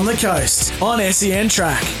Saturdays on the Coast on SEN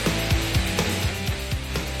Track.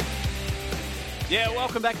 Yeah,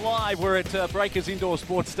 welcome back live. We're at Breakers Indoor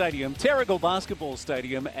Sports Stadium, Terrigal Basketball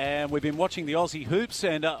Stadium, and we've been watching the Aussie Hoops,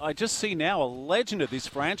 and I just see now a legend of this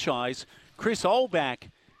franchise, Chris Olbach,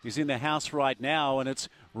 is in the house right now, and it's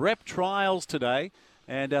rep trials today.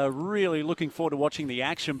 And really looking forward to watching the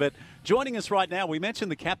action. But joining us right now, we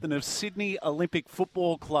mentioned the captain of Sydney Olympic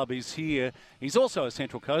Football Club is here. He's also a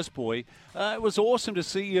Central Coast boy. It was awesome to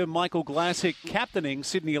see you, Michael Glassick, captaining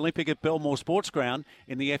Sydney Olympic at Belmore Sports Ground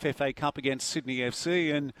in the FFA Cup against Sydney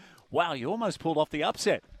FC. And, wow, you almost pulled off the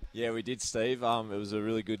upset. Yeah, we did, Steve. It was a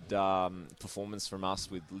really good performance from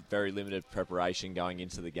us with very limited preparation going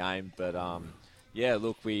into the game. But, yeah,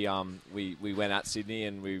 look, we went at Sydney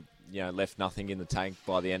and we left nothing in the tank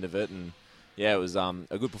by the end of it. And, yeah, it was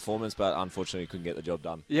a good performance, but unfortunately couldn't get the job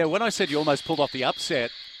done. Yeah, when I said you almost pulled off the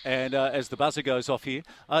upset, and as the buzzer goes off here,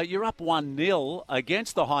 you're up 1-0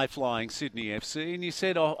 against the high-flying Sydney FC, and you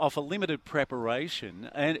said off a limited preparation.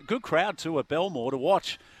 And good crowd, too, at Belmore to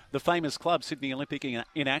watch the famous club, Sydney Olympic,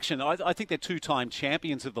 in action. I think they're two-time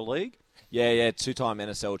champions of the league. Yeah, two-time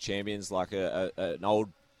NSL champions, like an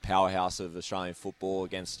old powerhouse of Australian football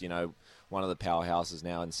against, one of the powerhouses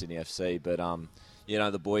now in Sydney FC. But,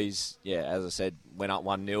 the boys, as I said, went up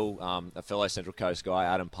 1-0. A fellow Central Coast guy,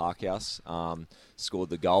 Adam Parkhouse, scored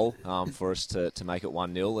the goal for us to make it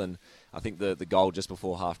 1-0. And I think the goal just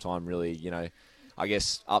before halftime really, I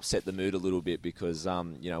guess upset the mood a little bit because,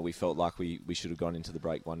 we felt like we should have gone into the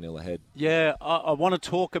break 1-0 ahead. Yeah, I want to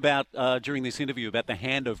talk about, during this interview, about the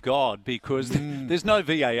hand of God because there's no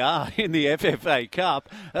VAR in the FFA Cup.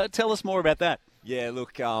 Tell us more about that. Yeah,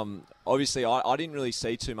 look, obviously I didn't really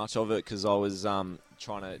see too much of it because I was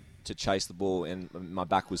trying to chase the ball and my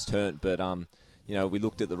back was turned. But, we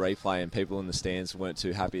looked at the replay and people in the stands weren't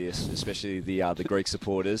too happy, especially the Greek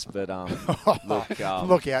supporters. But, look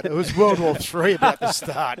out. It was World War III about to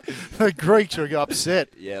start. The Greeks are upset.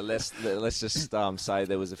 Yeah, let's just say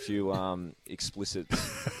there was a few explicit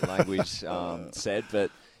language said. But,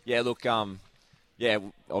 yeah, look,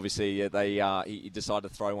 obviously he decided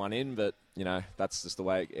to throw one in, but that's just the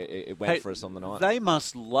way it went for us on the night. They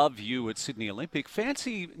must love you at Sydney Olympic.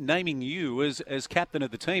 Fancy naming you as captain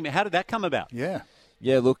of the team. How did that come about? Yeah,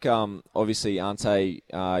 look, obviously Ante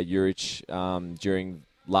Juric during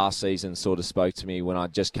last season sort of spoke to me when I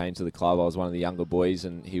just came to the club. I was one of the younger boys,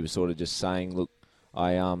 and he was sort of just saying, look,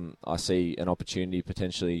 I see an opportunity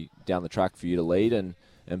potentially down the track for you to lead and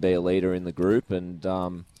be a leader in the group. And,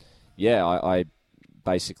 I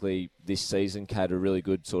basically this season had a really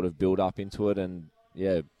good sort of build up into it, and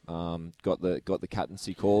got the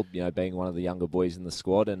captaincy call. Being one of the younger boys in the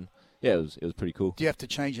squad, and it was pretty cool. Do you have to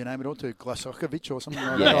change your name at all to Glasokovic or something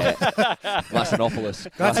like that? Glassanopoulos.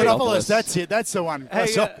 Glassanopoulos. That's it. That's the one. Hey,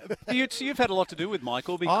 you've had a lot to do with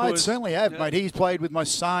Michael. Because I certainly have, mate. He's played with my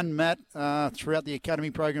son Matt throughout the academy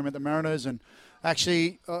program at the Mariners, and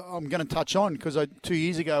actually I'm going to touch on because 2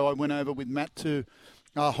 years ago I went over with Matt to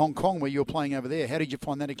Hong Kong, where you were playing over there. How did you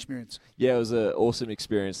find that experience? Yeah, it was an awesome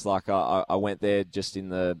experience. Like I went there just in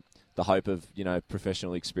the hope of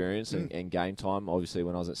professional experience and game time. Obviously,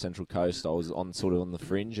 when I was at Central Coast, I was on the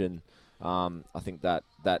fringe, and I think that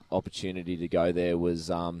opportunity to go there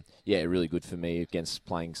was really good for me against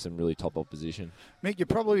playing some really top opposition. Mick, you're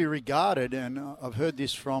probably regarded, and I've heard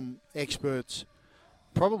this from experts,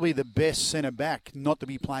 probably the best centre back not to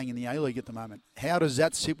be playing in the A-League at the moment. How does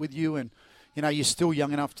that sit with you? And you're still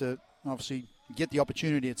young enough to obviously get the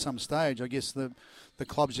opportunity at some stage. I guess the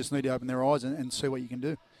clubs just need to open their eyes and see what you can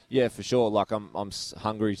do. Yeah, for sure. Like I'm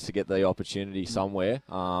hungry to get the opportunity somewhere.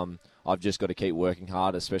 I've just got to keep working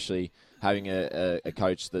hard, especially having a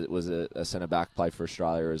coach that was a centre back, play for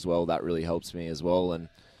Australia as well. That really helps me as well, and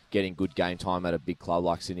getting good game time at a big club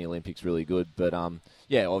like Sydney Olympics really good. But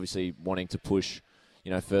obviously wanting to push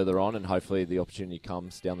further on, and hopefully the opportunity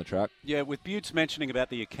comes down the track. Yeah, with Butts mentioning about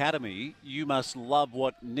the academy, you must love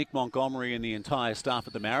what Nick Montgomery and the entire staff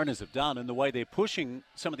at the Mariners have done and the way they're pushing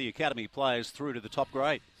some of the academy players through to the top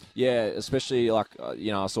grade. Yeah, especially I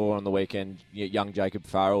saw on the weekend young Jacob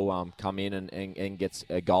Farrell come in and gets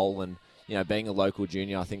a goal, and being a local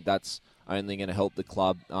junior, I think that's only going to help the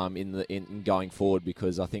club in going forward,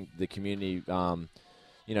 because I think the community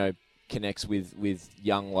connects with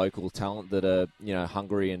young local talent that are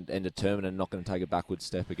hungry and determined and not going to take a backward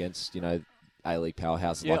step against A-League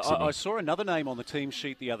powerhouses like Sydney. I saw another name on the team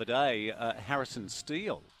sheet the other day, Harrison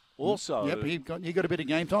Steele. Also, yep, he got a bit of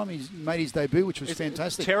game time. He's made his debut, which was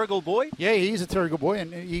fantastic. Terrigal boy. Yeah, he is a Terrigal boy,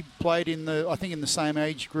 and he played in the same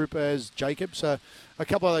age group as Jacob. So a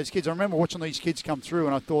couple of those kids, I remember watching these kids come through,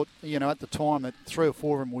 and I thought at the time that 3 or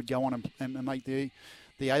 4 of them would go on and make the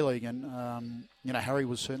A-League, and Harry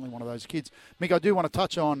was certainly one of those kids. Mick, I do want to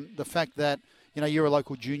touch on the fact that you're a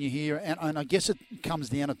local junior here, and I guess it comes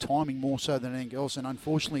down to timing more so than anything else. And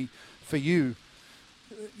unfortunately for you,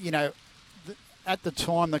 at the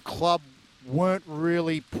time the club weren't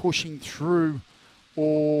really pushing through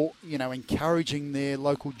or, encouraging their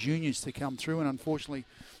local juniors to come through. And unfortunately,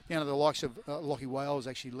 the likes of Lachie Wales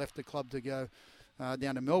actually left the club to go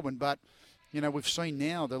down to Melbourne. But, we've seen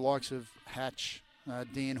now the likes of Hatch,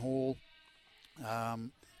 Dan Hall,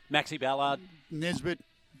 Maxi Ballard, Nesbitt,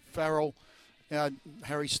 Farrell,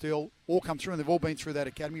 Harry Steele, all come through, and they've all been through that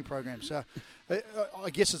academy program. So I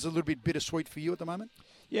guess it's a little bit bittersweet for you at the moment.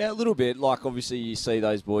 Yeah, a little bit. Like, obviously, you see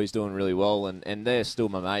those boys doing really well, and they're still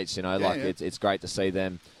my mates, It's great to see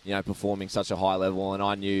them, performing such a high level. And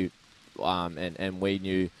I knew, and we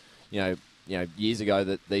knew, years ago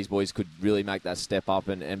that these boys could really make that step up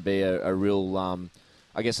and be a real,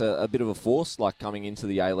 I guess, a bit of a force, like, coming into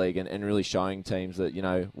the A-League and really showing teams that,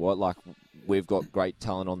 we've got great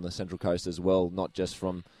talent on the Central Coast as well, not just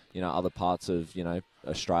from, other parts of,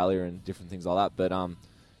 Australia and different things like that. But,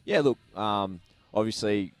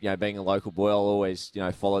 obviously, being a local boy, I'll always,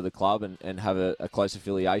 follow the club and have a close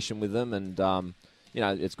affiliation with them. And,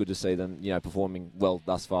 it's good to see them, performing well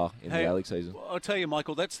thus far in the A-League season. I'll tell you,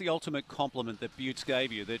 Michael, that's the ultimate compliment that Buttes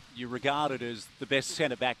gave you, that you regarded as the best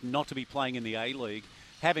centre-back not to be playing in the A-League.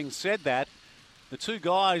 Having said that, the two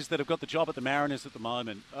guys that have got the job at the Mariners at the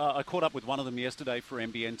moment, I caught up with one of them yesterday for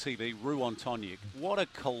NBN TV, Ruan Tonic. What a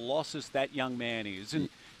colossus that young man is. And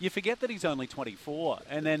you forget that he's only 24.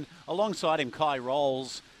 And then alongside him, Kai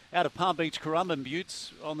Rolls out of Palm Beach, Currumbin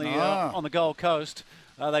Buttes on the Gold Coast.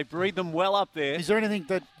 They breed them well up there. Is there anything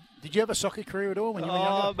that... Did you have a soccer career at all when you were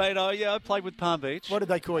younger? Oh, mate, I played with Palm Beach. What did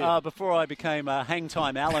they call you? Before I became Hang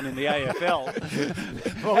Time Allen in the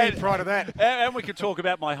AFL. Well, prior to that. And we could talk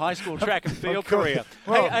about my high school track and field career.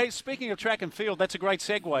 Well, hey, speaking of track and field, that's a great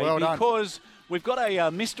segue because we've got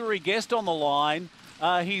a mystery guest on the line.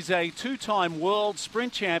 He's a two-time world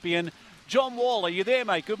sprint champion. John Wall, are you there,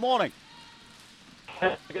 mate? Good morning.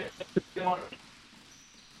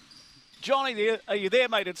 Johnny, are you there,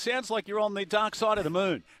 mate? It sounds like you're on the dark side of the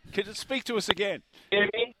moon. Can you speak to us again? Hear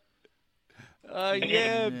me?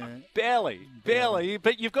 Yeah, barely.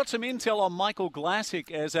 But you've got some intel on Michael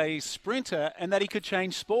Glassick as a sprinter and that he could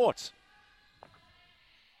change sports.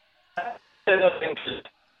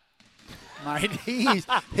 Mate,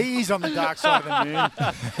 he's on the dark side of the moon,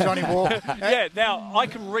 Johnny Wall. Yeah, now, I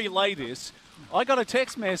can relay this. I got a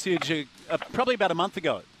text message probably about a month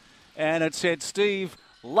ago, and it said, Steve,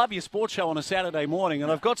 love your sports show on a Saturday morning,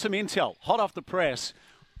 and I've got some intel, hot off the press.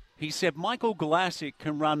 He said Michael Glassick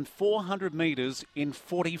can run 400 metres in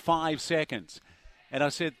 45 seconds. And I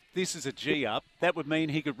said, this is a G-up. That would mean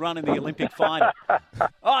he could run in the Olympic final.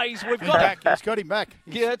 We've got him back.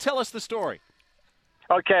 Yeah, tell us the story.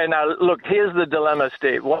 Okay, now, look, here's the dilemma,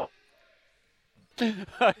 Steve.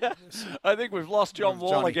 I think we've lost John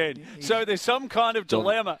Wall again. So there's some kind of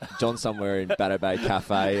dilemma. John somewhere in Battle Bay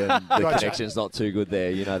Cafe, and the connection's not too good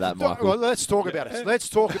there. You know that, Michael. Well, let's talk about it. Let's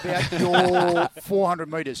talk about your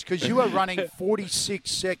 400 metres, because you are running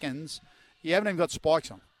 46 seconds. You haven't even got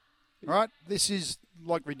spikes on. All right? This is,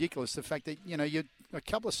 ridiculous, the fact that, you're a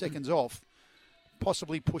couple of seconds off,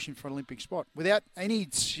 possibly pushing for an Olympic spot without any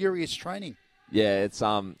serious training. Yeah, it's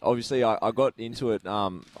obviously I got into it.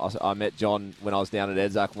 I met John when I was down at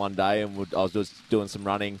Edzak one day, and I was just doing some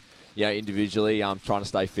running, individually, trying to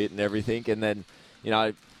stay fit and everything. And then,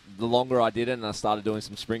 the longer I did it, and I started doing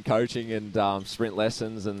some sprint coaching and sprint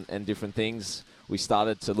lessons and different things, we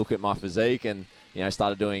started to look at my physique and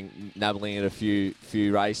started dabbling at a few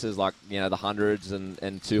races, like the 100s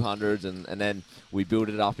and 200s, and then we built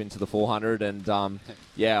it up into the 400. And I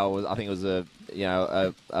think it was a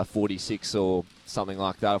 46 or something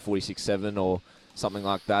like that, a 46.7 or something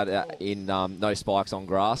like that in no spikes on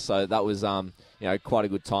grass. So that was quite a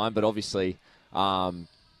good time. But obviously,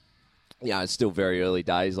 it's still very early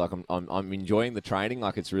days. Like I'm enjoying the training.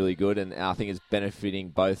 Like, it's really good, and I think it's benefiting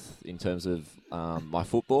both in terms of my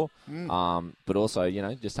football, but also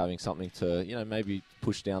just having something to maybe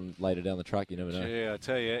push later down the track. You never know. Yeah, I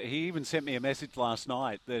tell you, he even sent me a message last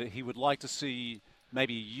night that he would like to see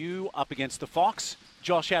maybe you up against the Fox,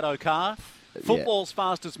 Josh Addo-Carr. Football's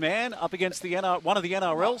fastest man up against one of the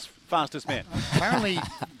NRL's fastest men. Apparently,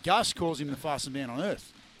 Gus calls him the fastest man on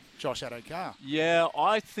earth. Josh Addo-Carr. Yeah,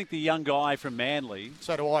 I think the young guy from Manly.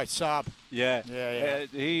 So do I, Saab. Yeah.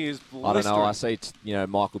 He is blistering. I don't know. I see,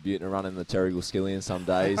 Michael Butner running the Terry Gilskillian some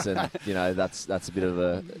days, and that's a bit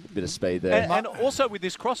of speed there. And also with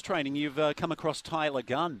this cross training, you've come across Tyler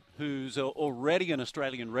Gunn, who's already an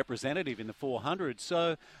Australian representative in the 400.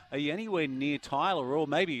 So, are you anywhere near Tyler, or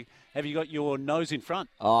maybe have you got your nose in front?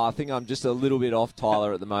 I think I'm just a little bit off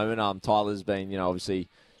Tyler at the moment. Tyler's been, obviously,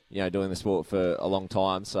 doing the sport for a long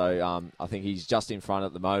time. So I think he's just in front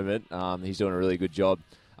at the moment. He's doing a really good job.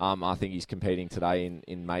 I think he's competing today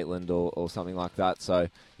in Maitland or something like that. So,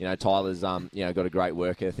 Tyler's, got a great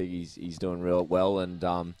work ethic. He's doing real well.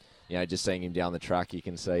 And, just seeing him down the track, you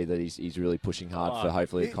can see that he's really pushing hard for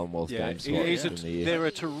hopefully a Commonwealth Games spot in the year. They're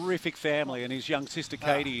a terrific family, and his young sister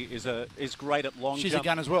Katie is great at long jump. She's a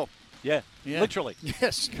gun as well. Yeah, literally.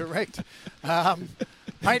 Yes, correct.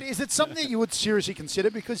 Mate, is it something that you would seriously consider?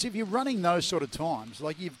 Because if you're running those sort of times,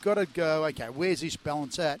 like you've got to go, okay, where's this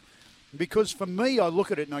balance at? Because for me, I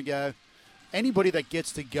look at it and I go, anybody that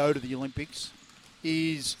gets to go to the Olympics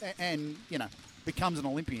becomes an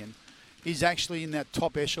Olympian is actually in that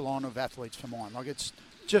top echelon of athletes for mine. Like it's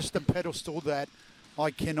just a pedestal that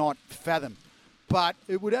I cannot fathom. But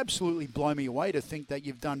it would absolutely blow me away to think that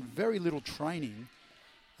you've done very little training.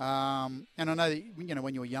 And I know that,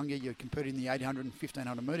 when you were younger, you competed in the 800 and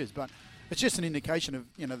 1,500 metres, but it's just an indication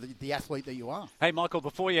of, the athlete that you are. Hey, Michael,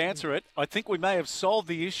 before you answer it, I think we may have solved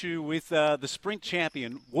the issue with the sprint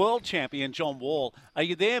champion, world champion, John Wall. Are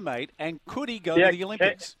you there, mate? And could he go to the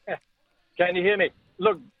Olympics? Can you hear me?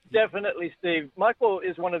 Look, definitely, Steve. Michael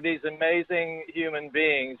is one of these amazing human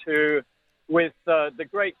beings who, with the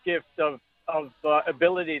great gift of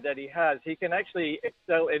ability that he has, he can actually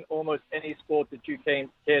excel in almost any sport that you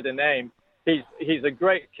care to name. He's a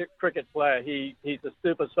great cricket player. He's a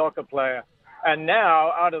super soccer player. And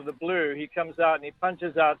now, out of the blue, he comes out and he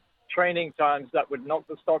punches out training times that would knock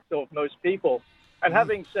the socks off most people. And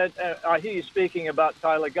having said, I hear you speaking about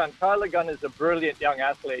Tyler Gunn. Tyler Gunn is a brilliant young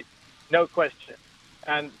athlete, no question.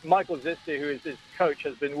 And Michael Zister, who is his coach,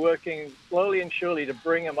 has been working slowly and surely to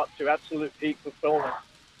bring him up to absolute peak performance.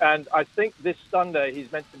 And I think this Sunday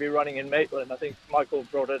he's meant to be running in Maitland. I think Michael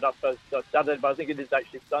brought it up as Saturday, but I think it is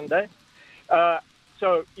actually Sunday.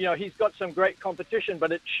 So, he's got some great competition,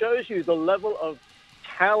 but it shows you the level of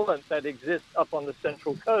talent that exists up on the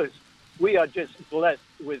Central Coast. We are just blessed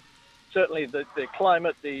with certainly the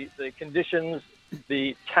climate, the conditions,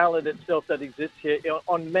 the talent itself that exists here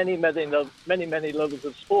on many levels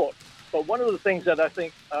of sport. But one of the things that I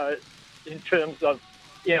think in terms of,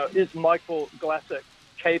 is Michael Glassick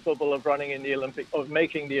capable of running in the of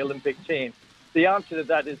making the Olympic team? The answer to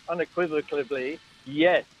that is unequivocally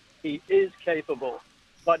yes, he is capable,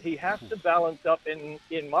 but he has to balance up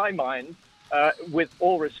in my mind, with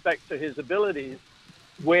all respect to his abilities,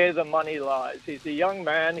 where the money lies. He's a young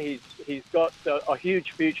man. He's got a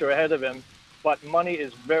huge future ahead of him, but money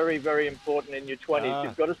is very, very important in your 20s.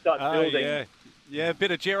 You've got to start building. Yeah, a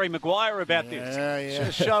bit of Jerry Maguire about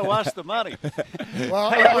this. Show us the money.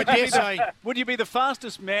 Well, hey, would you be the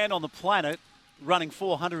fastest man on the planet running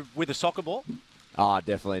 400 with a soccer ball?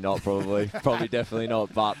 Definitely not, probably. Probably definitely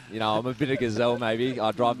not. But, I'm a bit of gazelle, maybe.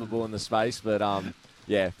 I drive the ball in the space, but,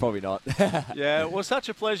 probably not. Yeah, well, such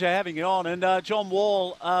a pleasure having you on. And, John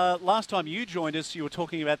Wall, last time you joined us, you were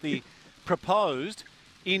talking about the proposed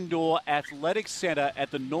indoor athletics centre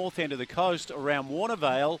at the north end of the coast around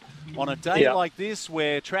Warnervale on a day like this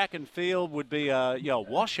where track and field would be a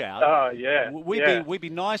washout. We'd be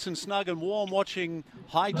nice and snug and warm watching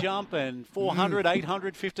high jump and 400,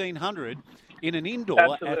 800, 1500 in an indoor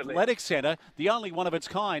athletics centre, the only one of its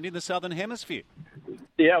kind in the Southern Hemisphere.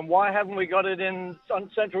 Yeah, and why haven't we got it on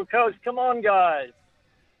Central Coast? Come on, guys.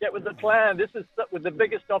 Get with the plan. This is the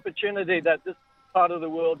biggest opportunity that this part of the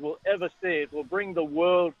world will ever see. It will bring the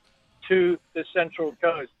world to the Central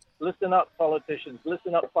Coast. Listen up, politicians.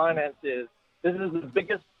 Listen up, financiers. This is the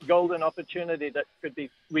biggest golden opportunity that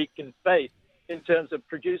we can face in terms of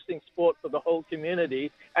producing sport for the whole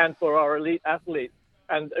community and for our elite athletes.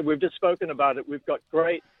 And we've just spoken about it. We've got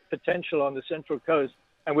great potential on the Central Coast,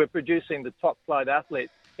 and we're producing the top flight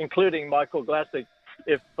athletes, including Michael Glassick.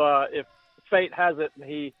 If fate has it and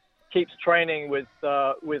he keeps training with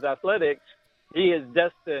athletics, he is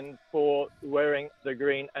destined for wearing the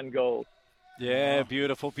green and gold. Yeah,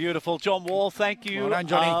 beautiful, beautiful. John Wall, thank you. Well done,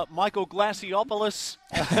 Johnny. Michael Glassiopoulos,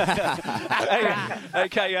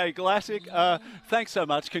 a.k.a. Glassick. Thanks so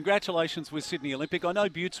much. Congratulations with Sydney Olympic. I know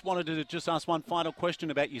Butts wanted to just ask one final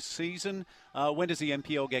question about your season. When does the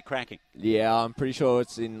NPL get cracking? Yeah, I'm pretty sure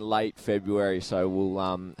it's in late February, so we'll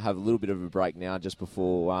have a little bit of a break now just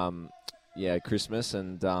before Christmas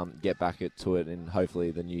and get back to it in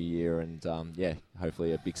hopefully the new year and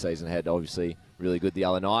hopefully a big season ahead. Obviously really good the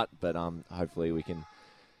other night, but hopefully we can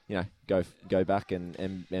go back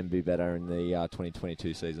and be better in the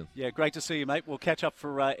 2022 season. Yeah, great to see you, mate. We'll catch up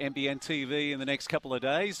for NBN TV in the next couple of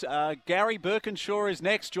days. Gary Birkinshaw is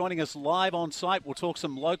next, joining us live on site. We'll talk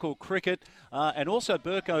some local cricket. And also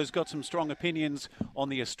Burko's got some strong opinions on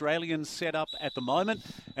the Australian setup at the moment.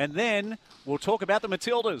 And then we'll talk about the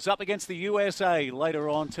Matildas up against the USA later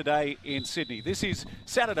on today in Sydney. This is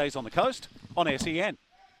Saturdays on the Coast on SEN.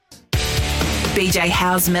 BJ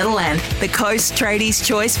Howes Meadowland, the Coast Tradies'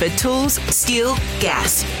 choice for tools, steel,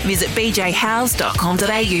 gas. Visit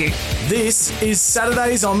bjhowes.com.au. This is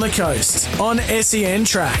Saturdays on the Coast on SEN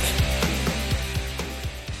Track.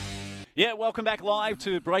 Yeah, welcome back live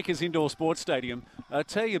to Breakers Indoor Sports Stadium.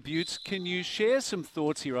 Tell you, Butts, can you share some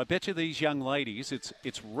thoughts here? I bet you these young ladies,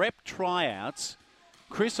 it's rep tryouts.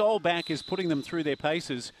 Chris Olbach is putting them through their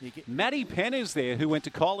paces. Maddie Penn is there, who went to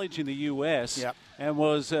college in the US and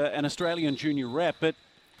was an Australian junior rep. But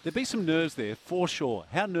there'd be some nerves there, for sure.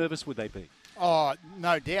 How nervous would they be? Oh,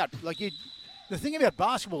 no doubt. The thing about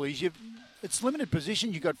basketball is it's limited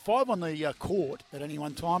position. You've got 5 on the court at any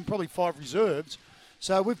one time, probably 5 reserves.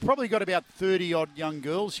 So we've probably got about 30-odd young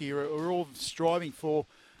girls here who are all striving for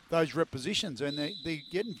those rep positions, and they're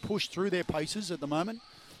getting pushed through their paces at the moment.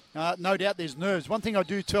 No doubt there's nerves. One thing I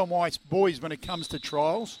do tell my boys when it comes to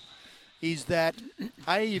trials is that,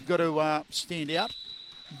 A, you've got to stand out.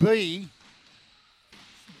 B,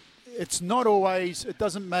 it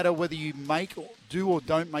doesn't matter whether you do or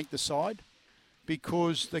don't make the side,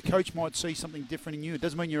 because the coach might see something different in you. It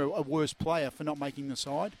doesn't mean you're a worse player for not making the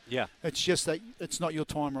side. Yeah. It's just that it's not your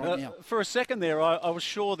time right now. For a second there, I was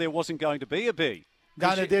sure there wasn't going to be a B.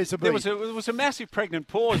 No, there's a B. There was a massive pregnant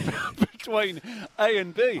pause between A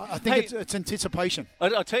and B. I think it's anticipation.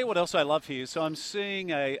 I'll tell you what else I love here. So I'm seeing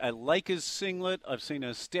a Lakers singlet. I've seen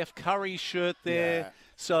a Steph Curry shirt there. Yeah.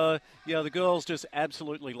 So, the girls just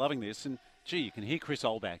absolutely loving this. And, gee, you can hear Chris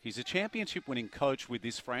Olbach. He's a championship-winning coach with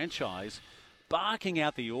this franchise, barking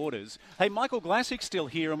out the orders. Hey, Michael Glassick's still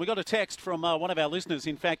here, and we got a text from one of our listeners.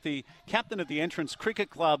 In fact, the captain of the Entrance Cricket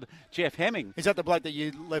Club, Jeff Hemming. Is that the bloke that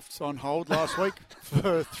you left on hold last week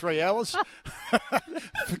for 3 hours?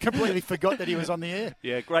 Completely forgot that he was on the air.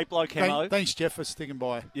 Yeah, great bloke, Hemo. Thanks, Jeff, for sticking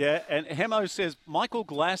by. Yeah, and Hemo says, Michael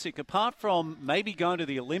Glassick, apart from maybe going to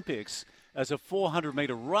the Olympics as a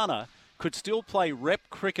 400-metre runner, could still play rep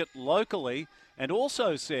cricket locally, and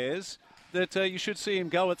also says that you should see him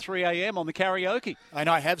go at 3 a.m. on the karaoke. And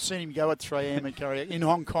I have seen him go at 3 a.m. at karaoke in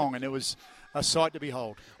Hong Kong, and it was a sight to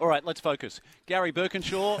behold. All right, let's focus. Gary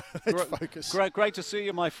Birkinshaw, focus. Great to see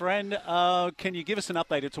you, my friend. Can you give us an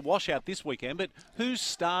update? It's a washout this weekend, but who's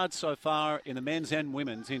starred so far in the men's and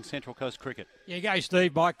women's in Central Coast cricket? Yeah, you go,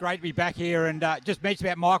 Steve. Mike, great to be back here. And just mentioned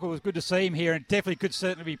about Michael. It was good to see him here, and definitely could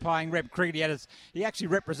certainly be playing rep cricket. He actually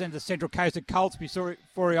represented the Central Coast of Colts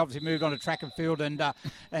before he obviously moved on to track and field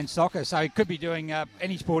and soccer. So he could be doing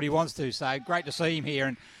any sport he wants to. So great to see him here.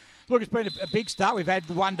 And look, it's been a big start. We've had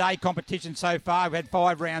one-day competition so far. We've had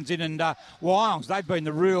 5 rounds in, and Wyongs, they've been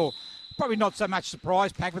the real, probably not so much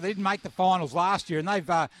surprise pack, but they didn't make the finals last year, and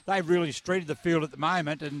they've really streeted the field at the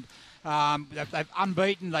moment, and they've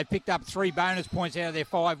unbeaten. They picked up 3 bonus points out of their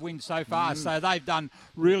 5 wins so far, so they've done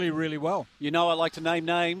really, really well. I like to name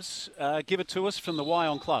names. Give it to us from the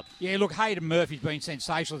Wyong club. Yeah, look, Hayden Murphy's been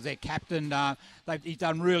sensational as their captain. He's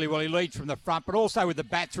done really well. He leads from the front, but also with the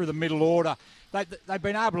bat through the middle order. They've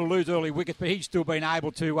been able to lose early wickets, but he's still been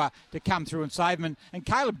able to come through and save them. And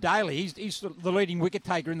Caleb Daly, he's the leading wicket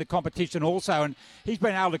taker in the competition also, and he's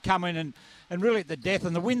been able to come in and really at the death.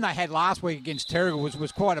 And the win they had last week against Terrigal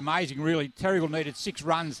was quite amazing, really. Terrigal needed 6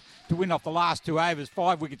 runs to win off the last 2 overs,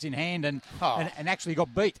 5 wickets in hand, and actually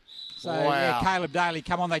got beat. So, yeah, Caleb Daly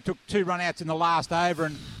come on. They took 2 run-outs in the last over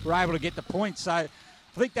and were able to get the points. So I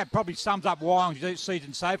think that probably sums up Wyong's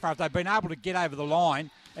season so far. If they've been able to get over the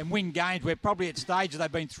line and win games where probably at stages they've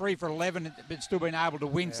been 3 for 11 but still been able to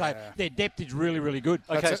win. Yeah. So their depth is really, really good.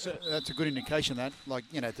 Okay, that's a good indication that,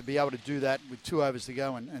 to be able to do that with 2 overs to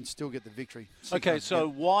go and still get the victory. Okay, so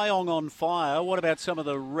Wyong on fire. What about some of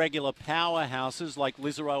the regular powerhouses like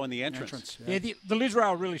Lisarow and the Entrance? Yeah, the Lisarow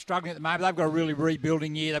are really struggling at the moment. They've got a really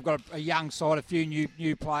rebuilding year. They've got a young side, a few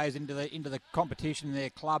new players into the competition in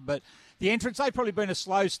their club. But the Entrance, they've probably been a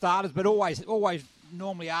slow starters, but always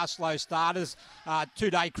normally are slow starters.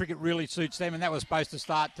 2-day cricket really suits them, and that was supposed to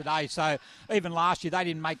start today. So even last year, they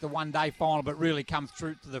didn't make the one-day final, but really come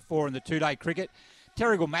through to the fore in the 2-day cricket.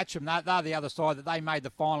 Terrigal match them. They're the other side that they made the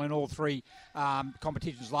final in all 3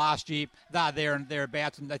 competitions last year. They're there and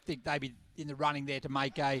thereabouts, and they think they'd be in the running there to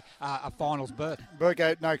make a finals berth.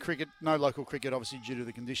 Burgo, no local cricket, obviously due to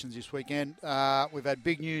the conditions this weekend. We've had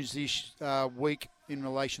big news this week in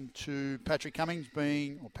relation to Pat Cummins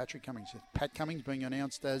being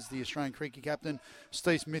announced as the Australian cricket captain.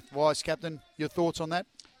 Steve Smith, vice captain. Your thoughts on that?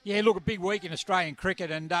 Yeah, look, a big week in Australian cricket,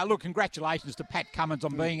 and look, congratulations to Pat Cummins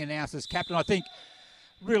on being announced as captain. I think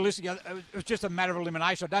realistically, it was just a matter of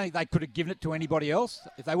elimination. I don't think they could have given it to anybody else.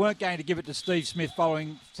 If they weren't going to give it to Steve Smith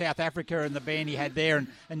following South Africa and the ban he had there,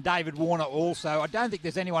 and David Warner also, I don't think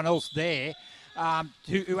there's anyone else there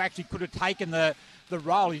who actually could have taken the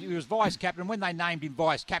role. He was vice captain. When they named him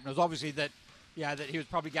vice captain, it was obviously that that he was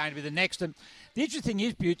probably going to be the next. And the interesting thing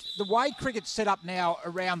is, Bute, the way cricket's set up now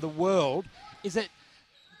around the world is that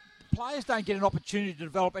players don't get an opportunity to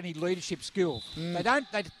develop any leadership skills. They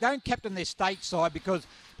don't captain their state side because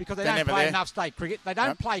they don't play enough state cricket. They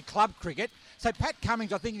don't play club cricket. So Pat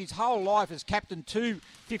Cummins, I think, in his whole life has captained 2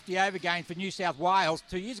 50-over games for New South Wales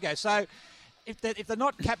 2 years ago. So if they're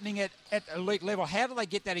not captaining it at elite level, how do they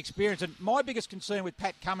get that experience? And my biggest concern with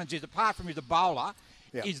Pat Cummins is, apart from he's a bowler,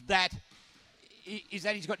 is that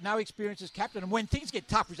he's got no experience as captain. And when things get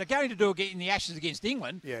tough, which they're going to do in the Ashes against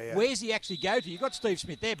England, where's he actually go to? You've got Steve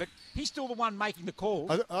Smith there, but he's still the one making the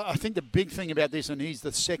calls. I think the big thing about this, and he's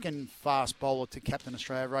the second fast bowler to captain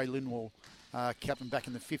Australia, Ray Lindwall, captain back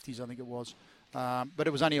in the 50s, I think it was. But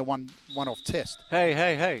it was only a one-off test.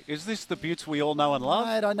 Hey. Is this the Buttes we all know and love?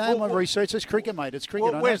 Mate, I know my research. It's cricket, mate. It's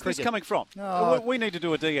cricket. Well, where's this coming from? We need to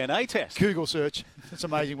do a DNA test. Google search. It's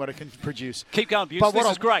amazing what it can produce. Keep going, Buttes.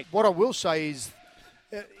 This is great. What I will say is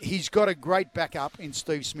he's got a great backup in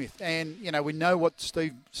Steve Smith. And, we know what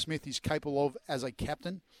Steve Smith is capable of as a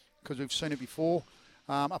captain because we've seen it before.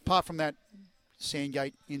 Apart from that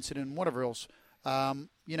Sandgate incident and whatever else,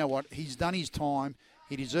 you know what? He's done his time.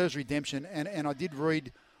 He deserves redemption, and I did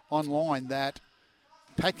read online that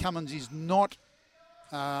Pat Cummins is not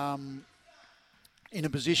in a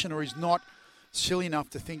position, or is not silly enough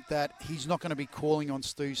to think that he's not going to be calling on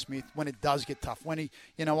Steve Smith when it does get tough. When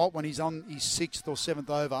when he's on his 6th or 7th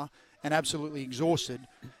over and absolutely exhausted,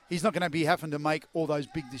 he's not going to be having to make all those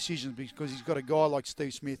big decisions because he's got a guy like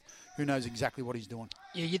Steve Smith who knows exactly what he's doing.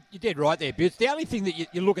 Yeah, you did right there, Butts. The only thing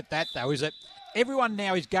that you look at that, though, is that everyone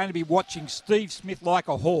now is going to be watching Steve Smith like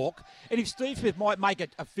a hawk. And if Steve Smith might make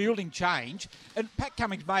a fielding change, and Pat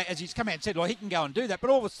Cummins, as he's come out and said, he can go and do that, but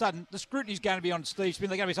all of a sudden the scrutiny is going to be on Steve Smith.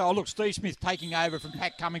 They're going to be saying, look, Steve Smith taking over from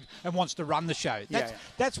Pat Cummins and wants to run the show.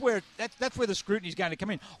 That's where the scrutiny is going to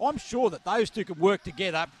come in. I'm sure that those two can work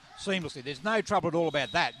together seamlessly. There's no trouble at all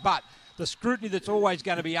about that. But the scrutiny that's always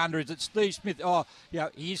going to be under is that Steve Smith,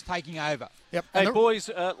 he is taking over. Yep. Hey, boys,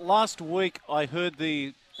 last week I heard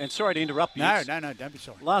and sorry to interrupt you. No, don't be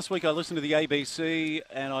sorry. Last week I listened to the ABC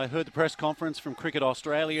and I heard the press conference from Cricket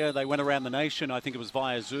Australia. They went around the nation. I think it was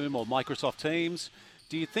via Zoom or Microsoft Teams.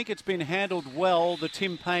 Do you think it's been handled well, the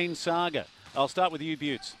Tim Paine saga? I'll start with you,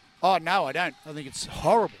 Buttes. Oh, no, I don't. I think it's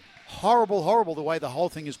horrible. Horrible the way the whole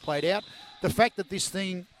thing has played out. The fact that this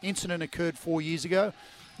incident occurred 4 years ago,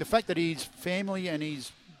 the fact that his family and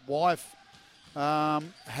his wife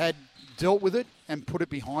had dealt with it and put it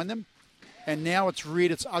behind them, and now it's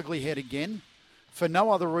reared its ugly head again for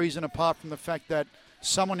no other reason apart from the fact that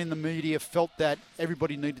someone in the media felt that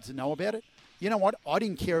everybody needed to know about it. You know what? I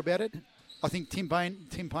didn't care about it. I think Tim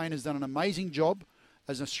Paine has done an amazing job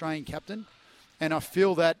as an Australian captain, and I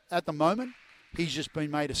feel that at the moment he's just been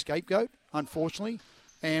made a scapegoat, unfortunately,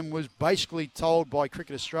 and was basically told by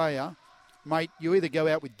Cricket Australia, mate, you either go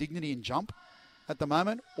out with dignity and jump at the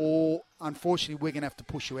moment, or unfortunately we're going to have to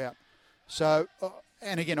push you out. So,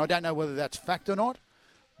 and again, I don't know whether that's fact or not,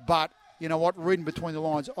 but you know what, reading between the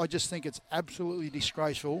lines, I just think it's absolutely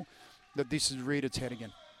disgraceful that this has reared its head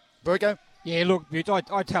again. Burko? Yeah, look, I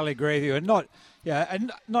totally agree with you, and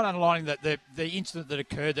not underlining that the incident that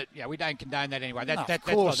occurred, that we don't condone that anyway. Of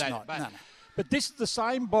course not. But this is the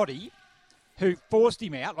same body who forced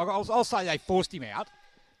him out. Like I'll say they forced him out,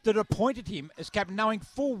 that appointed him as captain, knowing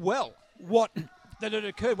full well that it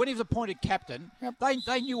occurred. When he was appointed captain,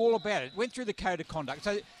 they knew all about it. Went through the code of conduct.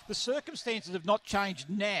 So the circumstances have not changed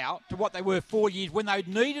now to what they were 4 years when they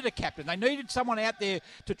needed a captain. They needed someone out there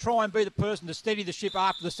to try and be the person to steady the ship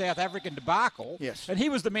after the South African debacle. Yes. And he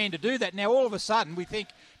was the man to do that. Now, all of a sudden, we think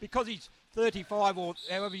because he's 35 or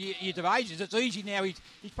however years of age is, it's easy now. He's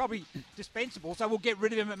probably dispensable, so we'll get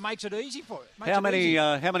rid of him. It makes it easy for it. How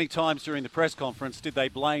many times during the press conference did they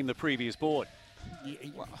blame the previous board?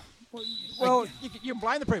 Well, you can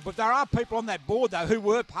blame the people, but there are people on that board, though, who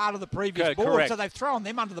were part of the previous board, correct. So they've thrown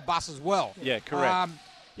them under the bus as well. Yeah, correct.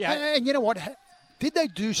 And you know what? Did they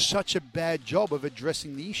do such a bad job of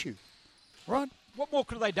addressing the issue? Right? What more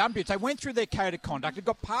could they have done, Butts? They went through their code of conduct. It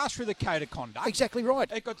got passed through the code of conduct. Exactly right.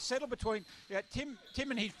 It got settled between Tim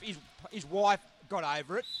and his wife got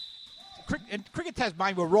over it. And Cricket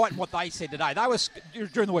Tasmania were right in what they said today. They were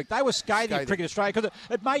during the week. They were scathing at Cricket Australia because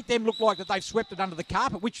it made them look like that they've swept it under the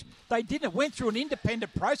carpet, which they didn't. It went through an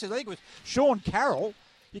independent process. I think it was Sean Carroll.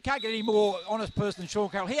 You can't get any more honest person than Sean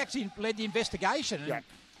Carroll. He actually led the investigation.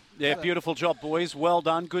 Yeah, beautiful job, boys. Well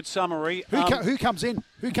done. Good summary. Who comes in?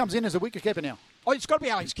 Who comes in as a wicketkeeper now? Oh, it's got to be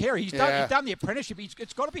Alex Carey. He's done the apprenticeship.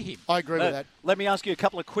 It's got to be him. I agree with that. Let me ask you a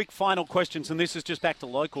couple of quick final questions, and this is just back to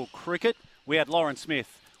local cricket. We had Lauren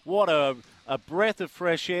Smith what a breath of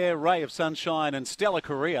fresh air, ray of sunshine, and stellar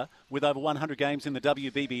career with over 100 games in the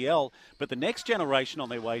WBBL. But the next generation on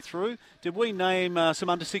their way through. Did we name some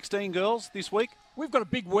under-16 girls this week? We've got a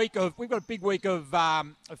big week of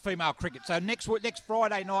female cricket. So next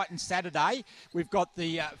Friday night and Saturday, we've got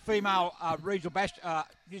the female regional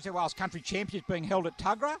New South Wales Country Championships being held at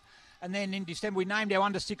Tuggerah. And then in December, we named our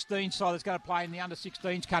under-16 side that's going to play in the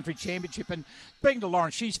under-16s country championship. And speaking to Lauren,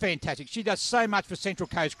 she's fantastic. She does so much for Central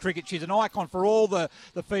Coast cricket. She's an icon for all the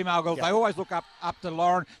female girls. Yep. They always look up to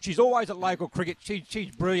Lauren. She's always at local cricket.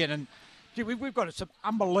 She's brilliant. And we've got some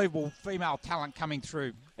unbelievable female talent coming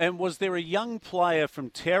through. And was there a young player from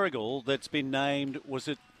Terrigal that's been named, was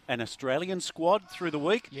it an Australian squad through the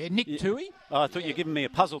week? Yeah, Nick Toohey. Oh, I thought you were giving me a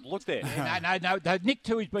puzzled look there. Yeah, no. Nick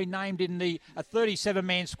Toohey's been named in a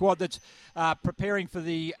 37-man squad that's preparing for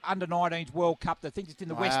the Under-19s World Cup. I think it's in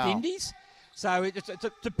the West Indies. So it's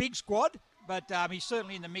a big squad. But he's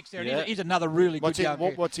certainly in the mix there. Yeah. He's another really good young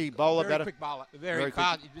kid. What's he bowler? Very quick bowler. Very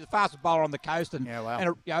fast. He's the fastest bowler on the coast. And,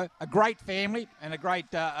 a great family and a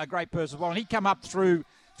great person as well. And he come up through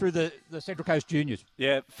the Central Coast Juniors.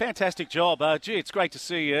 Yeah, fantastic job. Gee, it's great to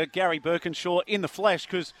see Gary Birkinshaw in the flesh,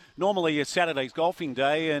 because normally it's Saturday's golfing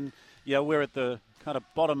day and we're at the kind of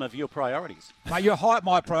bottom of your priorities. Mate, you're high at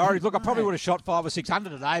my priorities. Look, I probably would have shot 500 or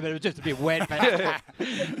 600 today, but it was just a bit wet. But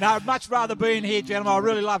no, I'd much rather be in here, gentlemen. I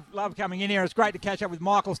really love coming in here. It's great to catch up with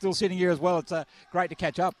Michael still sitting here as well. It's great to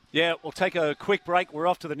catch up. Yeah, we'll take a quick break. We're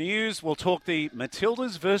off to the news. We'll talk the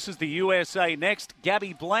Matildas versus the USA next.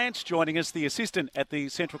 Gabby Blanche joining us, the assistant at the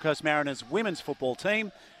Central Coast Mariners women's football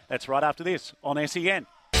team. That's right after this on SEN.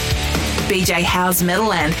 BJ Howes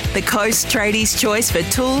Meadowland, the Coast Tradies' choice for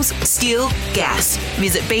tools, steel, gas.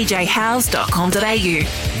 Visit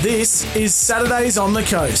bjhowes.com.au. This is Saturdays on the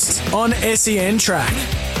Coast on SEN Track.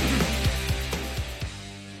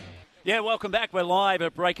 Yeah, welcome back. We're live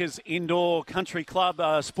at Breakers Indoor Country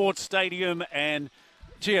Club Sports Stadium. And,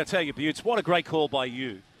 gee, I tell you, Butts, what a great call by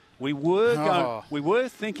you. We were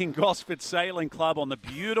thinking Gosford Sailing Club on the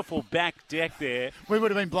beautiful back deck there. We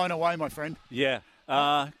would have been blown away, my friend. Yeah.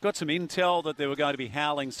 Got some intel that there were going to be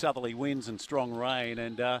howling southerly winds and strong rain,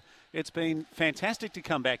 and it's been fantastic to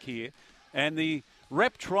come back here. And the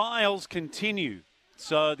rep trials continue.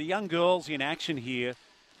 So the young girls in action here.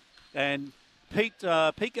 And Pete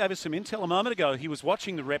gave us some intel a moment ago. He was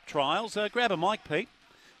watching the rep trials. Grab a mic, Pete.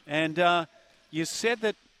 And you said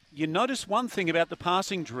that you noticed one thing about the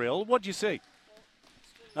passing drill. What did you see?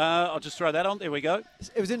 I'll just throw that on. There we go.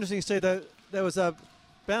 It was interesting to see that there was a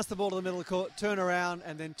bounce the ball to the middle of the court, turn around,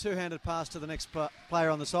 and then two-handed pass to the next player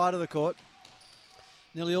on the side of the court.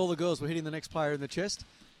 Nearly all the girls were hitting the next player in the chest.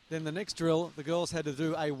 Then the next drill, the girls had to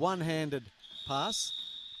do a one-handed pass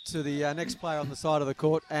to the next player on the side of the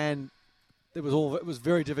court, and it was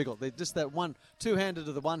very difficult. Just that two-handed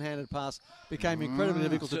to the one-handed pass became incredibly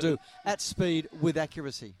difficult to do at speed with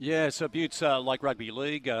accuracy. Yeah, so Butts, like rugby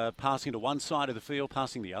league, passing to one side of the field,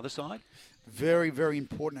 passing the other side. Very, very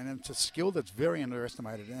important, and it's a skill that's very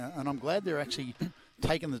underestimated. And I'm glad they're actually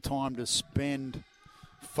taking the time to spend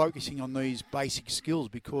focusing on these basic skills,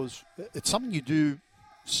 because it's something you do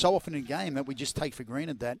so often in a game that we just take for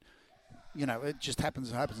granted that, it just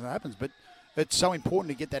happens. But it's so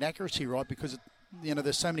important to get that accuracy right, because,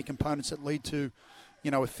 there's so many components that lead to,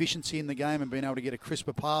 efficiency in the game and being able to get a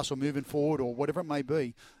crisper pass or moving forward or whatever it may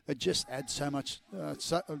be. It just adds so much,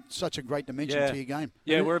 such a great dimension to your game.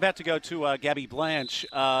 Yeah, we're about to go to Gabby Blanche,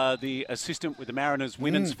 the assistant with the Mariners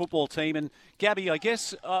women's football team. And Gabby, I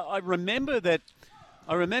guess I remember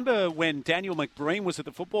when Daniel McBreen was at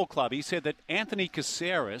the football club, he said that Anthony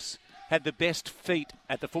Caceres had the best feet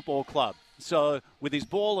at the football club. So with the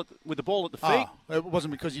ball at the feet, it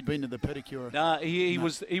wasn't because he'd been to the pedicure. He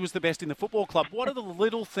was the best in the football club. What are the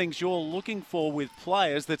little things you're looking for with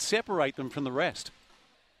players that separate them from the rest?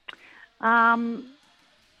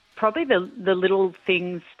 Probably the little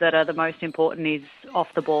things that are the most important is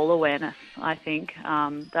off the ball awareness. I think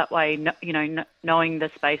that way, knowing the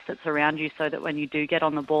space that's around you, so that when you do get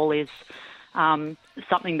on the ball is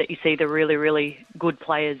something that you see the really, really good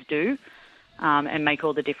players do. And make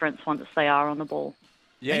all the difference once they are on the ball.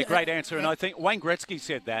 Yeah, great answer. And I think Wayne Gretzky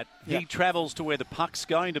said that. Yeah. He travels to where the puck's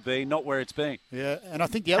going to be, not where it's been. Yeah, and I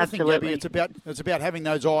think the other thing, Gabby, it's about having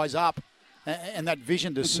those eyes up and that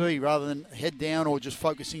vision to see, rather than head down or just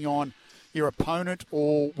focusing on your opponent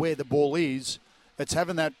or where the ball is. It's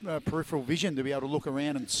having that peripheral vision to be able to look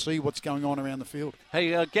around and see what's going on around the field.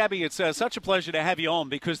 Hey, Gabby, it's such a pleasure to have you on,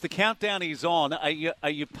 because the countdown is on.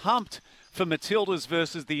 Are you pumped for Matildas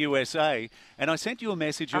versus the USA? And I sent you a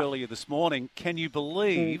message earlier this morning. Can you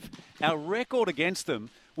believe our record against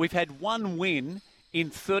them? We've had one win in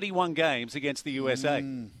 31 games against the USA.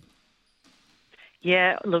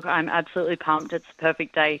 Yeah, look, I'm absolutely pumped. It's a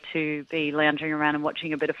perfect day to be lounging around and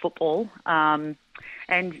watching a bit of football.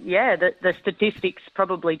 And yeah, the statistics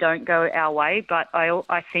probably don't go our way, but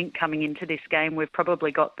I think coming into this game, we've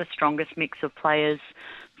probably got the strongest mix of players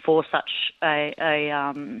for such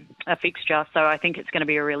a fixture. So I think it's going to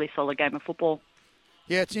be a really solid game of football.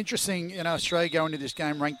 Yeah, it's interesting. Australia going into this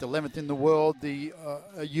game ranked 11th in the world. The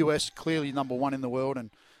US clearly number 1 in the world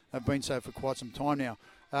and have been so for quite some time now.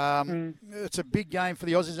 It's a big game for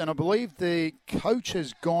the Aussies, and I believe the coach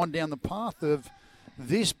has gone down the path of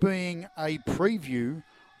this being a preview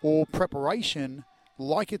or preparation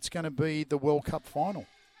like it's going to be the World Cup final.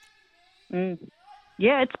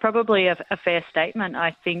 Yeah, it's probably a fair statement.